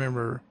 Now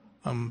remember,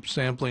 I'm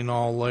sampling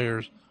all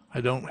layers. I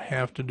don't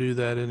have to do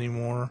that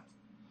anymore.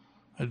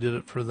 I did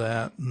it for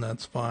that, and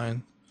that's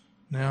fine.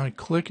 Now I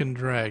click and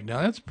drag.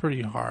 Now that's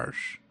pretty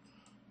harsh.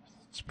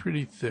 It's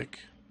pretty thick.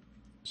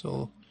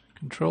 So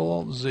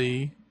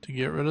Control-Alt-Z to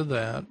get rid of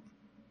that.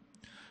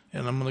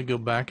 And I'm going to go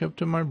back up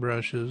to my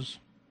brushes,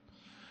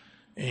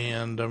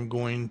 and I'm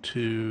going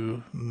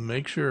to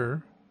make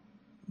sure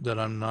that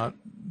I'm not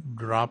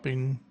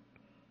dropping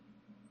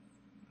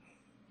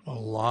a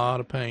lot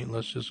of paint.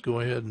 Let's just go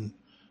ahead and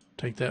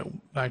take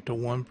that back to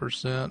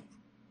 1%.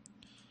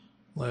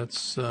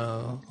 Let's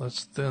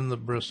thin the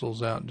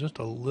bristles out just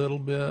a little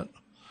bit,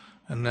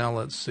 and now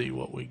let's see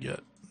what we get.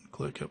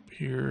 Click up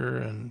here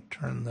and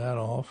turn that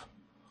off.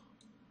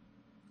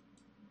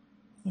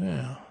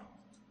 Yeah.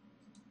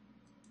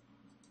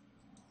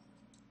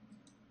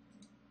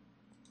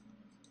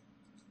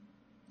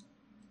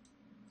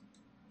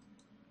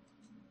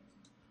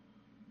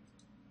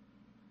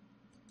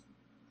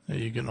 Now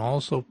you can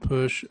also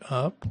push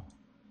up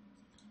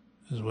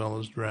as well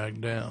as drag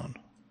down.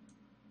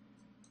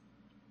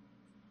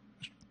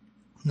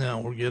 Now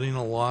we're getting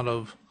a lot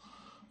of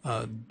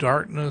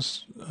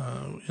darkness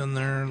in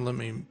there. Let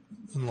me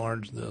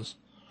enlarge this,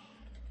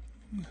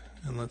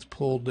 and let's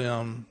pull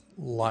down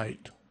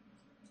light.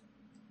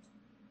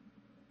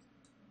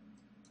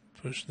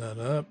 Push that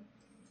up,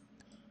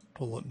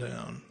 pull it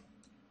down.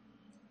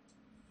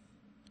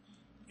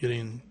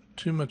 Getting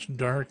too much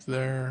dark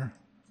there.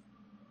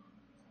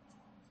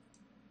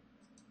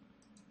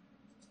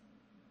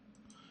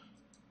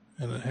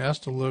 And it has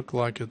to look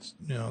like it's,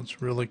 you know,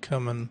 it's really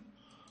coming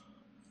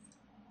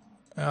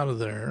out of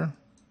there.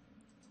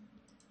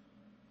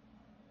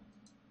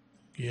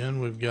 Again,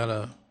 we've got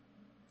to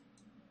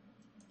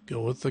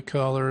go with the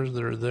colors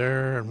that are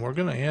there, and we're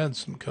going to add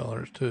some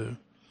colors too.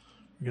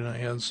 We're going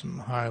to add some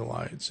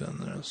highlights in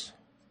this.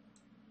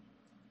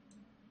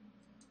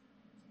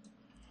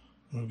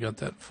 We've got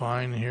that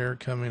fine hair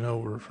coming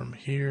over from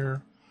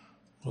here.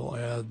 We'll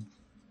add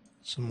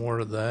some more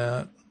of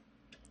that.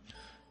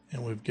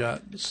 And we've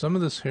got some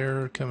of this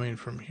hair coming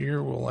from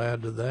here. We'll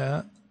add to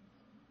that.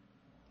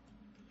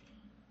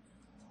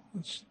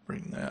 Let's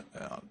bring that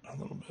out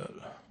a little bit.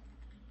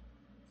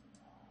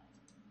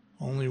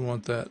 Only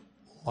want that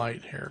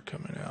light hair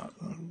coming out.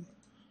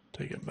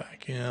 Take it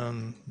back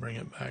in, bring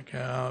it back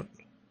out,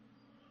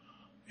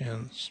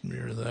 and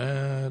smear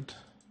that.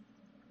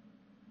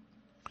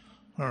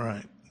 All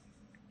right.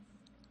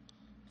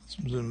 Let's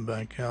zoom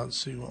back out,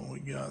 see what we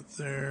got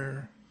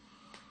there.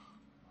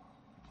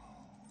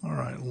 All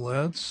right,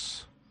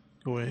 let's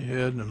go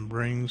ahead and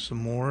bring some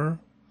more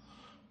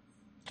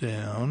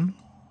down.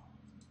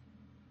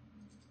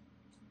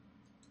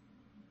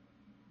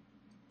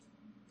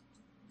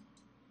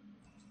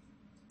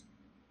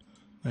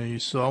 Now you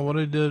saw what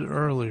I did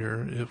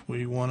earlier. If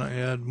we want to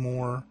add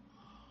more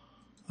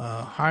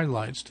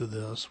highlights to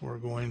this, we're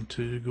going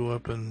to go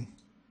up and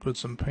put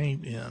some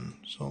paint in.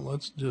 So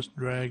let's just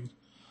drag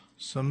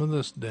some of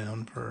this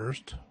down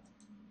first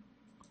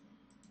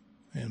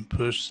and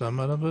push some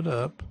of it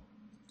up,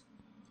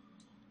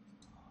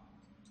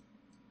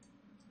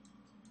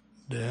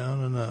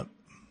 down and up.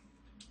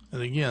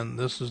 And again,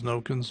 this is no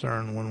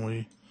concern. When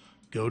we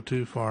go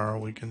too far,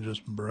 we can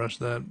just brush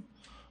that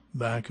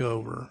back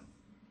over.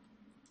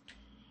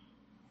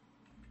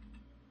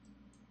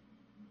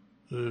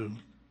 Ooh.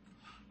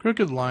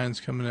 Crooked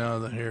lines coming out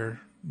of the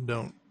hair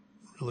don't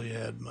really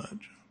add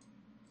much.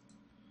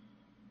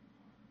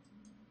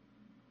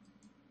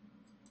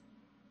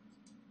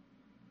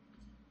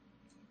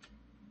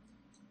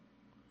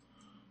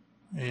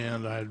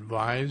 And I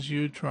advise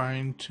you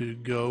trying to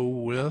go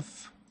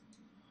with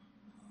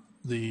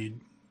the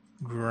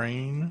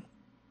grain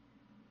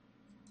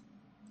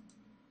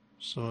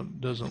so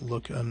it doesn't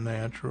look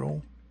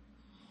unnatural.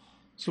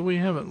 So we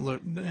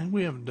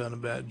haven't done a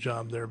bad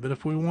job there, but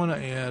if we want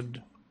to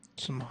add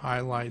some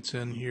highlights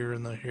in here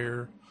in the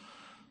hair,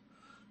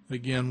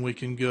 again, we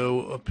can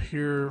go up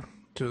here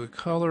to the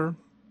color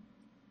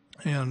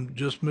and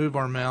just move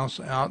our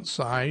mouse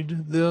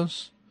outside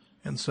this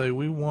and say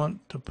we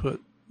want to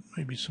put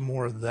maybe some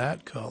more of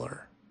that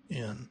color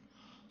in.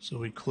 So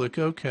we click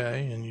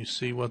OK, and you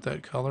see what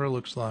that color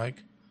looks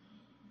like.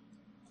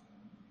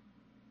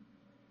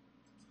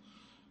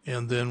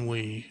 And then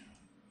we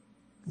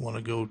want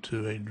to go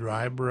to a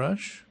dry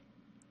brush,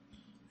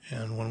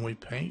 and when we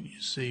paint,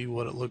 you see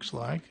what it looks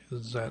like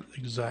is that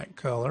exact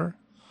color.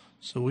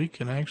 So we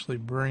can actually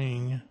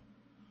bring,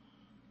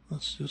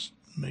 let's just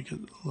make it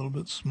a little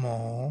bit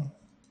small.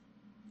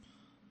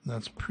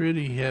 That's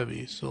pretty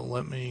heavy, so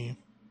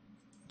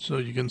so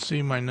you can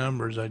see my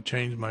numbers. I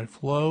changed my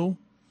flow,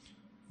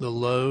 the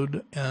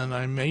load, and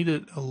I made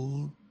it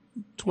a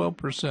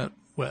 12%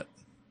 wet.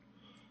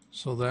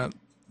 So that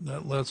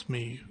lets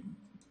me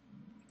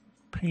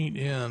paint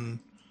in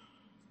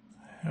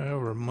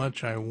however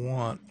much I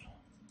want.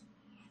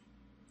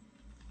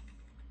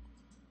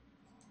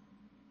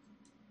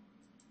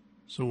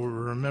 So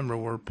remember,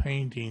 we're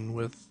painting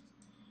with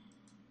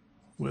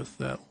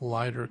that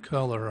lighter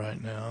color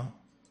right now.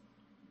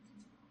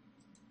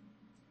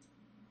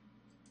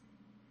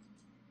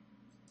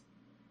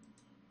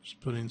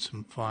 Just putting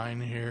some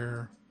fine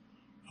hair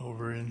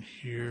over in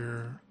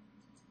here,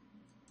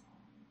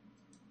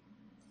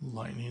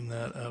 lightening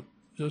that up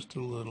just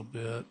a little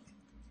bit.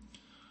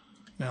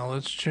 Now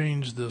let's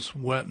change this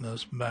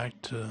wetness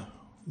back to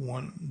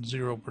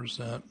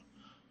 0%,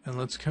 and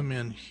let's come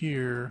in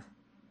here,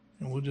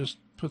 and we'll just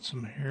put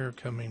some hair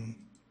coming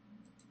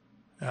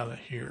out of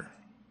here.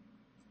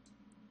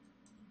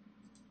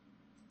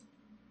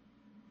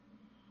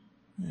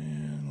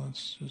 And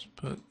let's just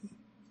put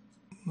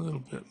a little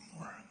bit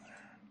more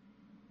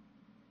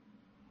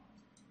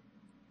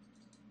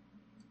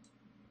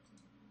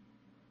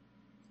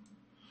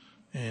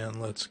in there.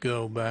 And let's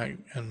go back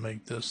and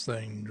make this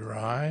thing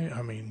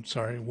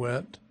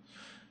wet,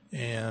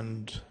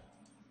 and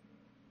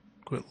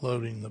quit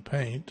loading the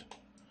paint.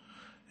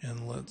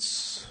 And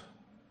let's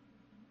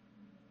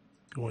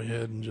go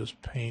ahead and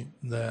just paint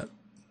that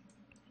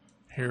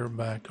hair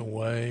back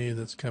away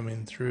that's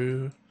coming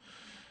through.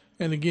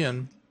 And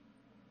again,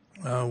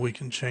 we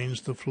can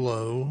change the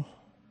flow.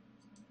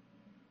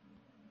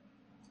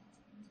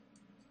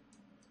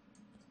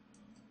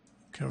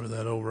 Cover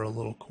that over a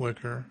little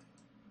quicker.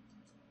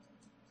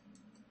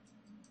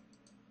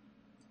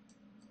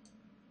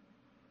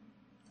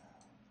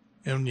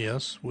 And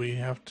yes, we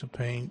have to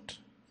paint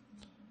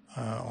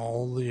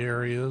all the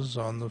areas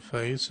on the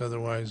face,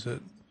 otherwise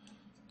it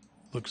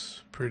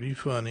looks pretty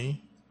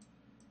funny.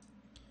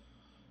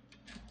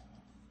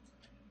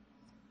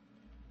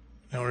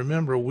 Now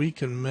remember, we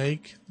can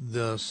make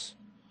this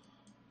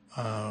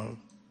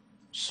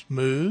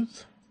smooth.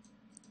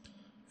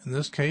 In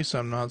this case,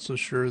 I'm not so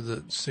sure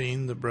that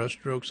seeing the brush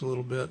strokes a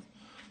little bit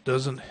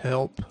doesn't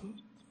help.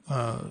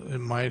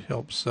 It might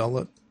help sell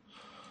it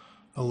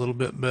a little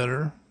bit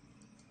better.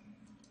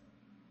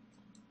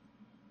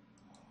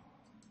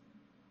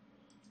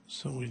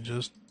 So we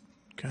just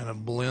kind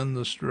of blend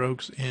the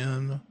strokes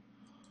in.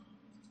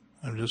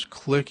 I'm just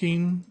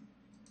clicking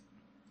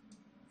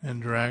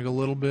and drag a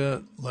little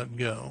bit, let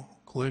go.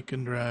 Click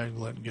and drag,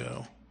 let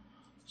go.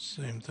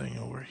 Same thing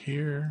over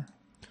here.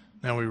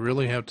 Now we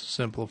really have to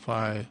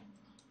simplify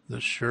the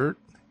shirt.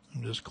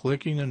 I'm just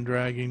clicking and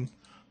dragging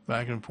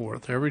back and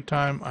forth. Every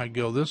time I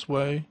go this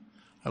way,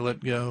 I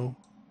let go,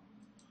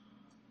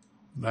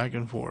 back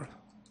and forth.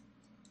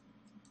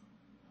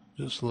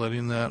 Just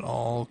letting that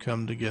all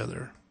come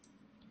together.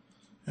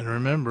 And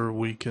remember,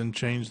 we can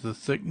change the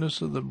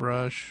thickness of the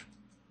brush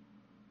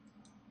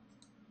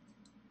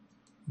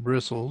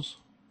bristles.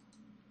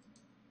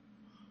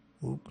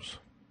 Oops.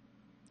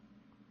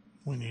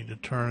 We need to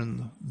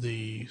turn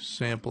the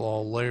sample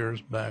all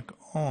layers back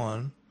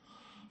on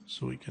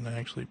so we can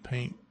actually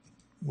paint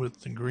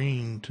with the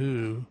green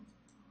too.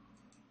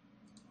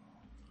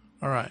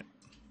 Alright.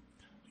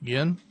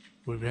 Again,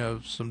 we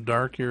have some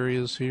dark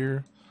areas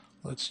here.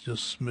 Let's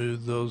just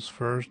smooth those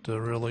first to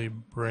really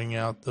bring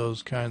out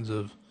those kinds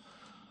of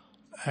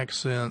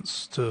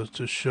accents to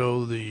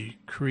show the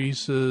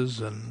creases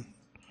and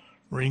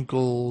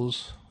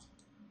wrinkles,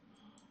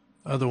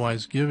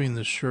 otherwise giving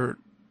the shirt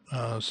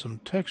some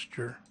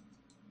texture,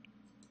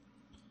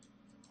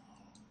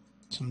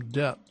 some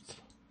depth.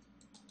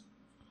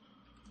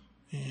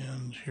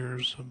 And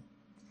here's a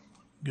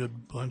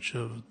good bunch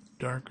of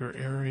darker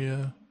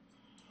area.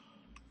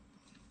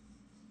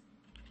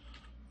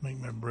 Make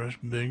my brush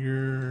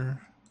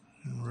bigger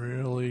and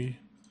really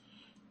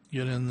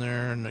get in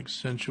there and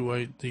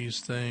accentuate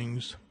these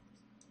things.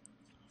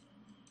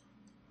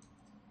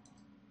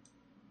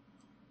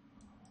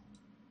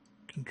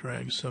 Can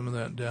drag some of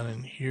that down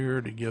in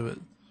here to give it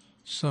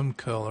some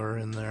color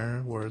in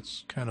there where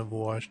it's kind of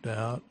washed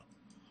out.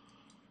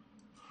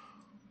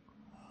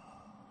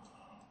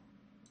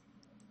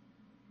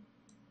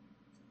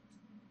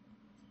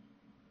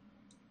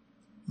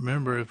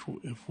 Remember,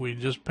 if we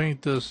just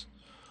paint this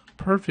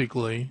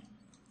perfectly,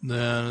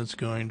 then it's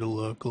going to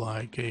look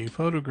like a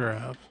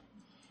photograph.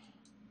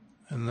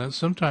 And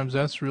sometimes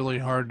that's really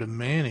hard to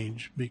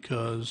manage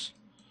because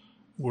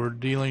we're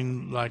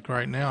dealing, like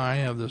right now, I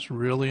have this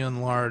really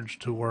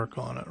enlarged to work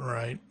on it,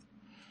 right?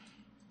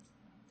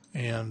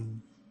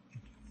 And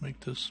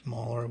make this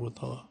smaller with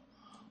the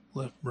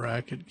left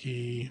bracket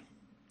key.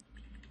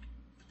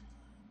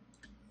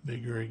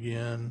 Bigger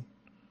again.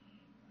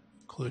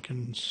 Click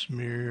and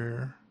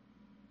smear.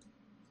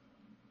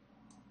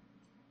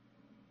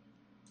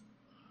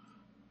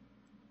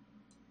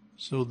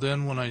 So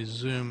then when I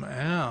zoom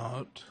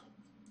out,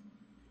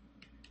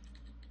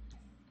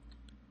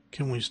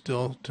 can we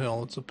still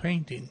tell it's a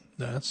painting?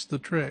 That's the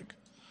trick.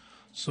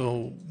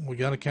 So we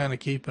got to kind of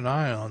keep an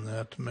eye on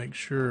that to make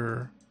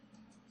sure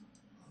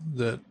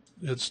that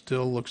it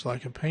still looks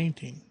like a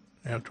painting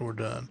after we're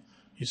done.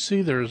 You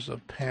see there's a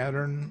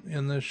pattern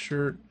in this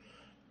shirt.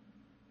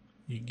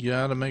 You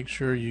got to make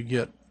sure you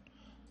get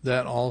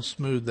that all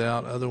smoothed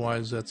out,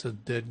 otherwise that's a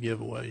dead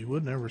giveaway. You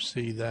would never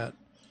see that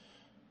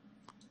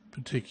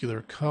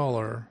particular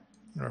color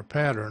or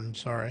pattern,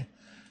 sorry,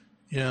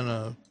 in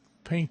a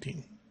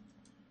painting.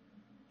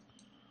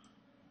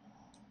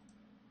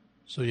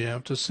 So you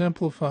have to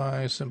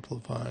simplify,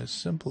 simplify,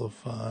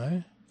 simplify.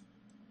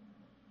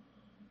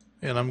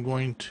 And I'm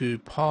going to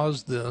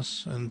pause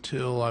this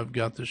until I've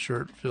got the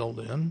shirt filled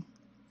in.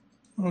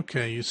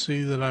 Okay, you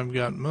see that I've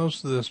got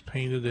most of this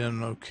painted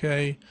in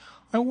okay.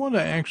 I want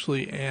to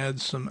actually add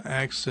some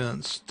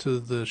accents to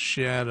the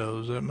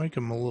shadows that make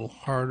them a little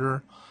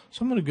harder.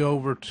 So I'm going to go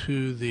over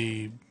to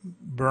the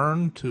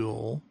burn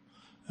tool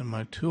in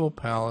my tool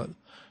palette,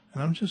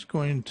 and I'm just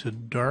going to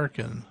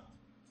darken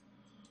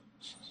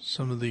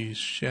some of these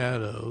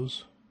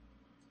shadows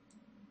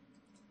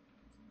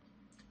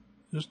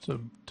just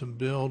to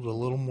build a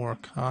little more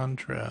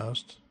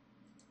contrast.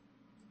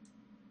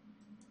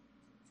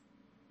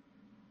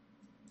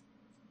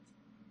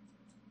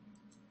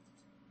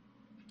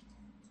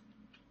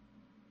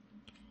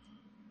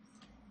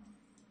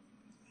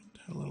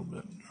 A little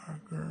bit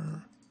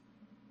darker.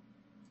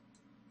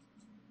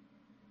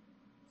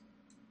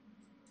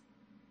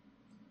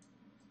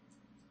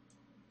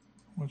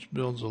 Which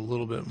builds a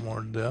little bit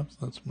more depth.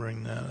 Let's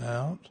bring that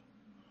out.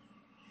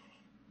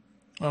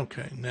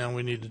 Okay, now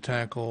we need to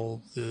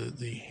tackle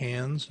the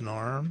hands and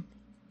arm.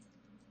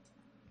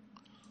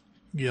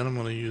 Again, I'm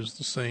going to use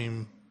the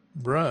same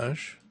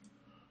brush,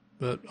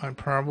 but I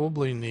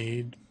probably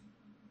need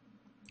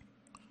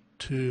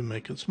to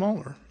make it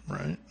smaller,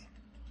 right?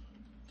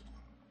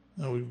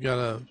 Now we've got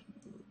a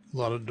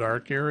lot of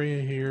dark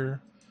area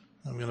here.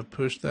 I'm going to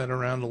push that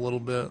around a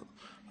little bit.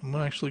 I'm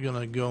actually going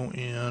to go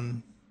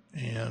in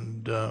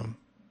and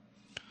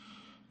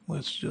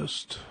let's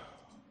just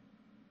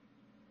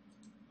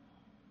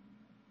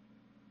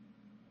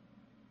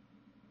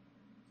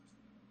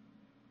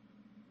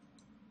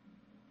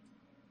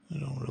I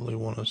don't really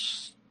want to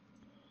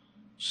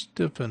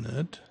stiffen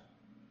it.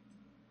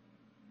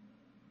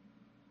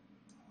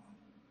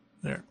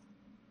 There.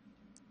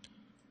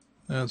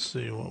 Let's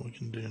see what we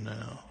can do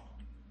now.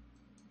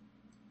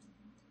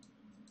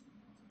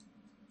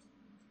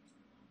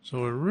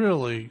 So it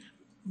really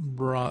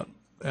brought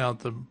out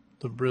the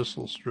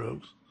bristle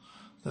strokes.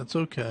 That's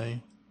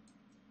okay.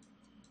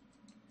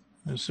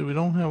 And see, we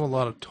don't have a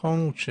lot of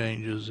tonal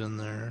changes in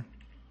there.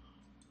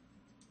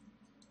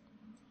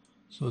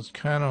 So it's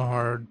kind of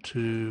hard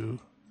to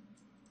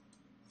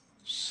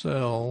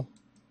sell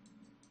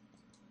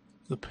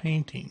the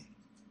painting.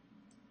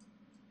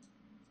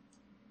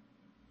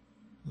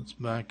 Let's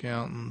back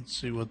out and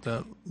see what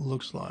that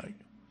looks like.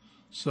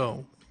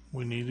 So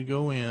we need to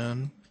go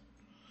in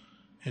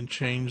and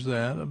change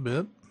that a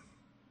bit.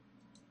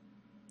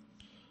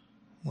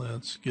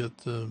 Let's get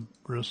the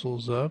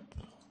bristles up.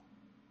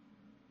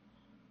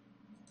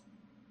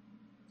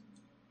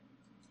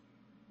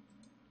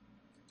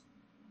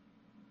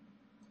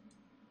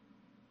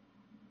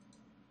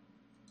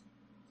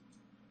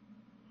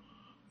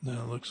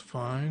 That looks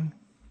fine.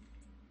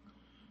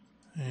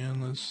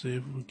 And let's see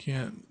if we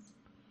can't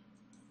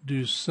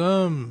do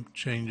some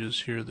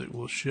changes here that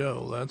will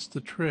show. That's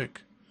the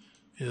trick,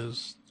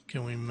 is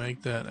can we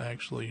make that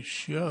actually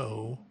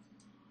show?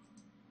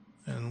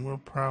 And we'll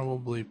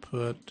probably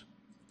put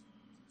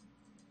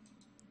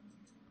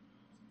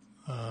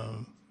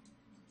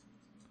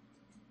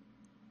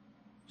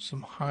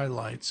some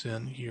highlights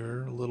in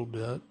here a little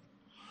bit.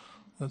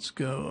 Let's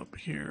go up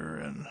here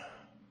and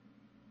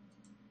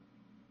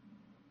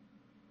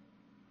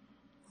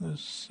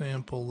let's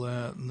sample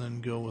that and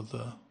then go with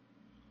a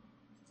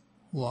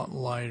lot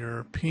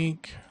lighter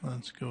pink.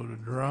 Let's go to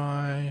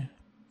dry.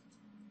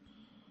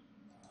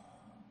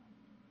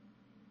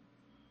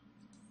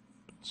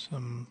 Put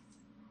some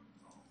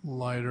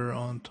lighter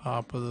on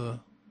top of the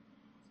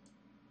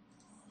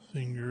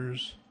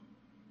fingers.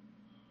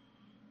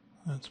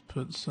 Let's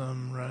put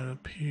some right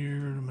up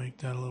here to make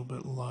that a little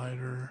bit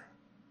lighter.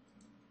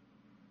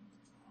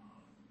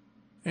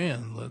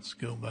 And let's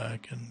go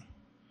back and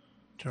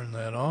turn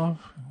that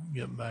off,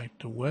 get back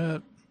to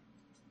wet,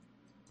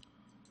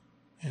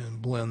 and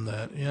blend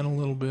that in a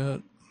little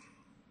bit.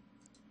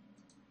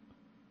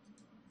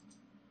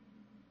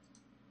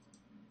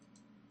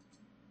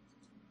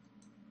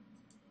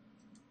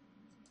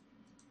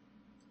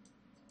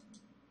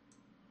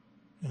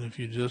 And if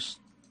you just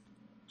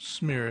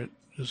smear it,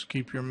 just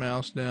keep your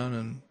mouse down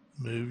and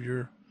move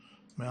your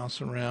mouse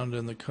around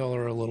in the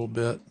color a little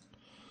bit.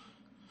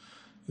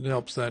 It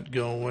helps that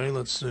go away.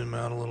 Let's zoom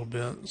out a little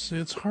bit. See,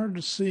 it's hard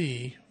to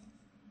see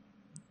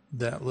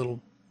that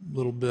little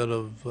bit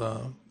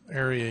of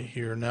area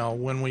here. Now,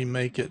 when we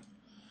make it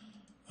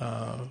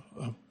a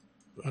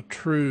a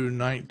true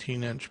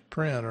 19-inch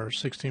print or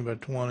 16 by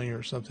 20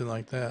 or something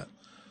like that,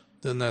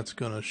 then that's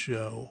going to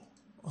show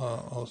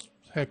a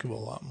heck of a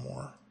lot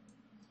more.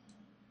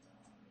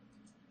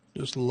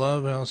 Just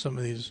love how some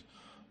of these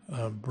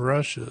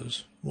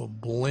brushes will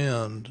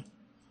blend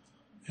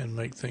and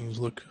make things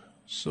look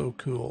so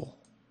cool.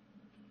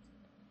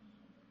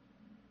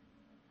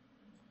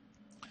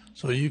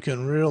 So you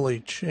can really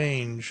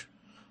change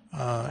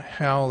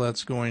how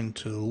that's going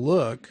to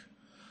look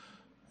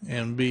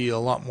and be a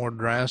lot more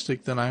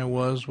drastic than I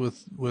was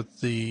with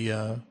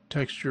the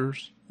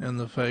textures and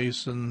the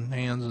face and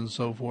hands and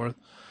so forth.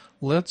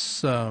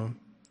 Let's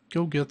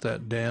go get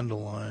that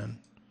dandelion,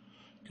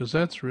 because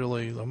that's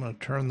really, I'm going to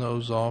turn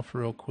those off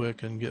real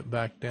quick and get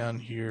back down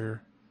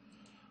here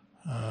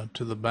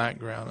to the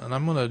background. And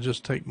I'm going to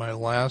just take my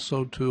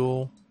lasso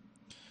tool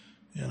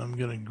and I'm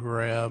going to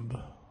grab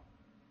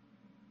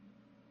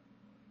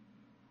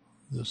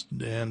this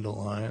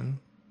dandelion.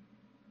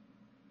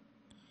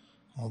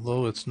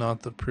 Although it's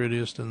not the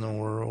prettiest in the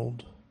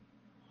world,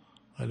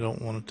 I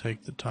don't want to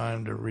take the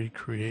time to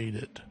recreate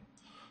it.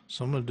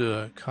 So I'm going to do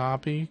a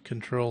copy,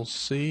 Control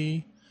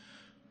C,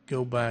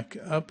 go back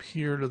up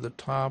here to the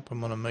top. I'm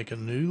going to make a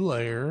new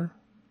layer,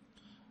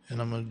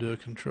 and I'm going to do a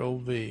Control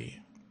V.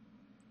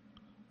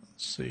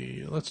 Let's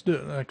see, let's do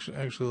it.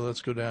 Actually,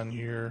 let's go down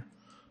here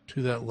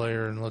to that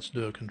layer and let's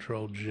do a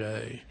Control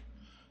J.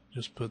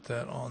 Just put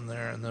that on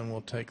there, and then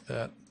we'll take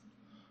that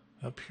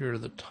up here to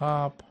the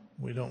top.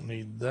 We don't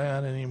need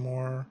that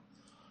anymore.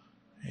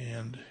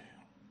 And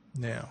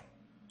now,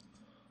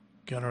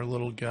 got our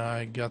little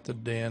guy, got the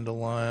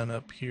dandelion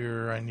up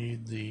here. I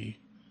need the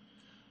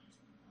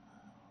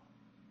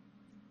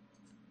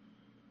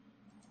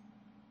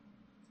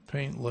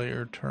paint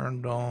layer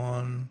turned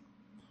on.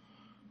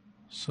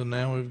 So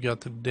now we've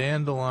got the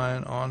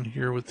dandelion on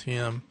here with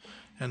him.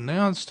 And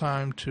now it's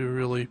time to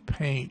really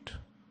paint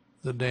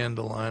the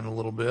dandelion a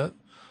little bit.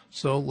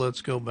 So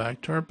let's go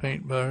back to our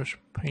paintbrush.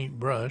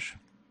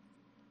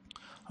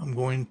 I'm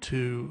going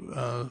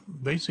to,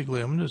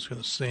 basically, I'm just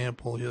going to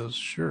sample his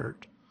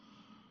shirt.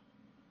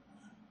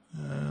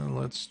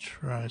 Let's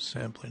try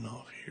sampling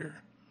off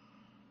here.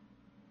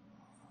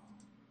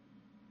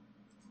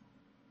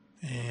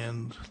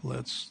 And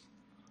let's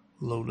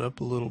load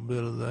up a little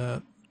bit of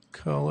that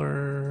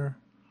color.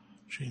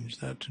 Change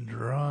that to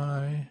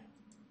dry.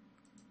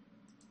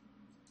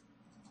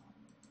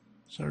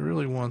 So I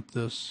really want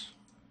this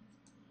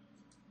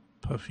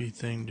puffy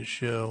thing to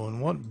show.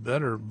 And what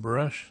better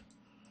brush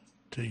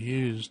to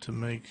use to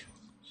make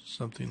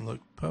something look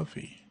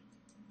puffy?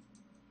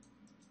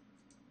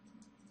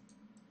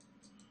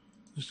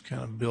 Just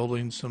kind of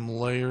building some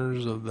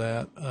layers of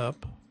that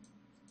up.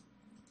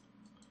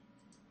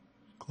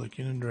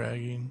 Clicking and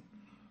dragging.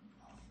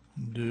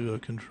 Do a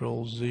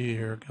Control Z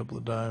here a couple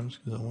of times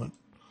because I went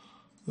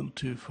a little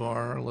too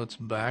far. Let's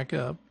back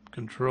up.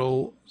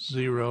 Control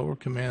 0 or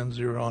Command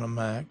 0 on a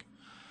Mac.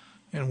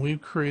 And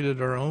we've created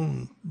our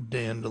own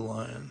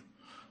dandelion.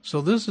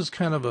 So this is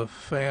kind of a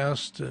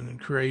fast and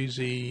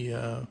crazy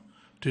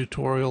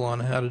tutorial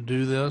on how to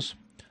do this.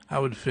 I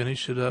would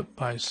finish it up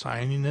by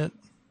signing it.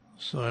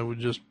 So I would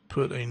just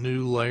put a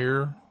new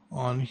layer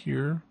on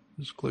here.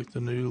 Just click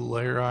the new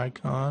layer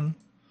icon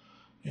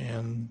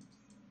and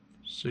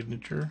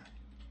signature.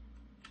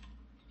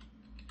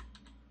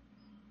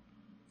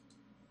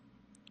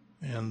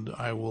 And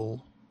I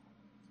will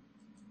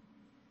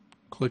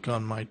click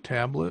on my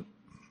tablet.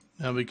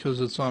 Now because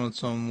it's on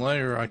its own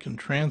layer, I can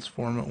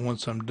transform it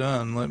once I'm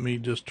done. Let me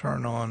just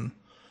turn on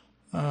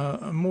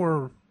a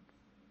more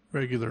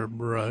regular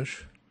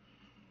brush.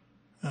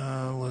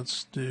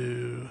 Let's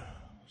do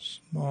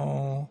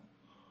small,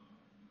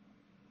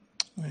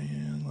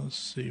 and let's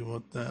see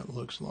what that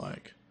looks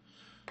like.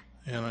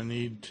 And I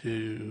need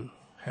to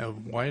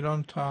have white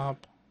on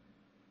top.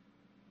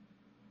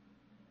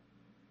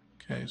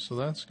 Okay, so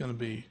that's going to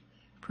be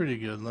pretty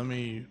good. Let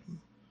me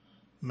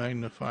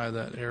magnify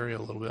that area a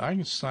little bit. I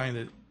can sign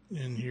it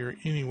in here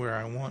anywhere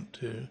I want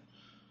to.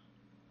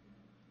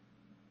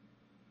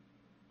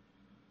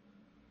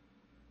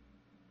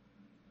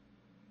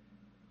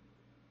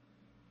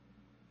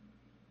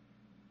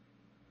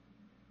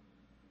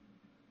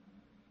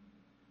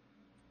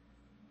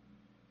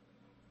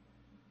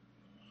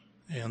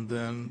 And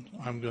then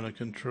I'm going to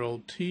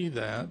Control T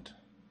that.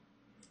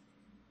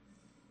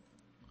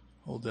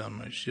 Hold down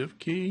my Shift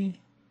key.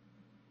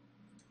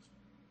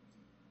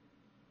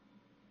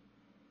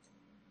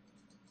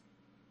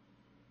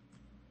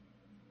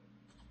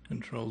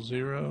 Control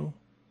 0.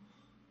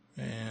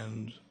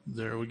 And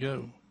there we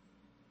go.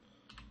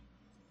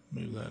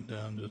 Move that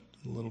down just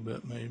a little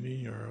bit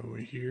maybe, or over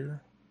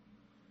here.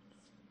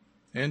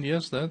 And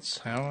yes, that's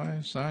how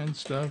I sign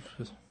stuff.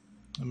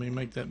 Let me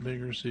make that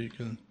bigger so you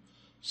can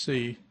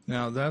see.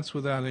 Now that's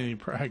without any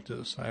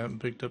practice. I haven't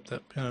picked up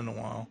that pen in a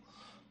while,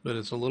 but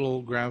it's a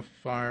little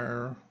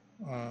Graphire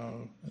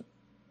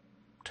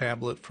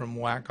tablet from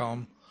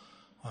Wacom,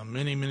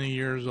 many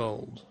years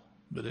old,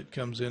 but it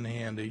comes in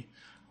handy.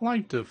 I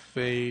like to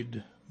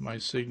fade my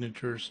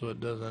signature so it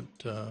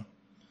doesn't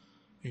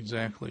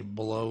exactly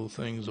blow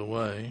things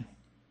away.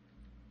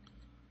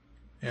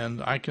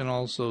 And I can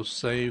also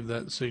save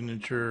that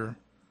signature.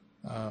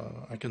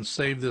 I can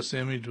save this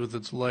image with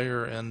its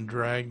layer and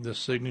drag the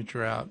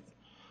signature out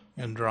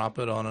and drop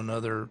it on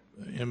another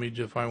image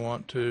if I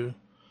want to.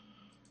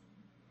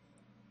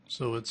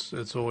 So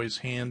it's always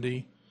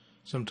handy.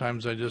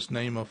 Sometimes I just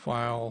name a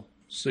file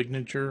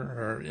signature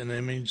or an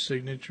image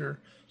signature,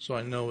 so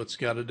I know it's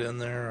got it in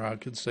there. I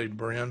could say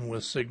Bren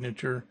with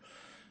signature,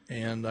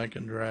 and I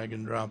can drag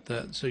and drop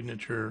that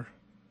signature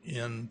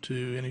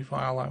into any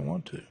file I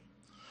want to.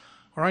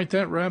 All right,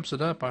 that wraps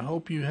it up. I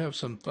hope you have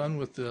some fun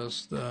with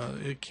this.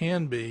 It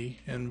can be,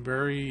 and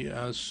very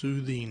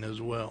soothing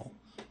as well.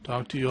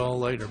 Talk to you all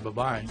later.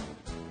 Bye-bye.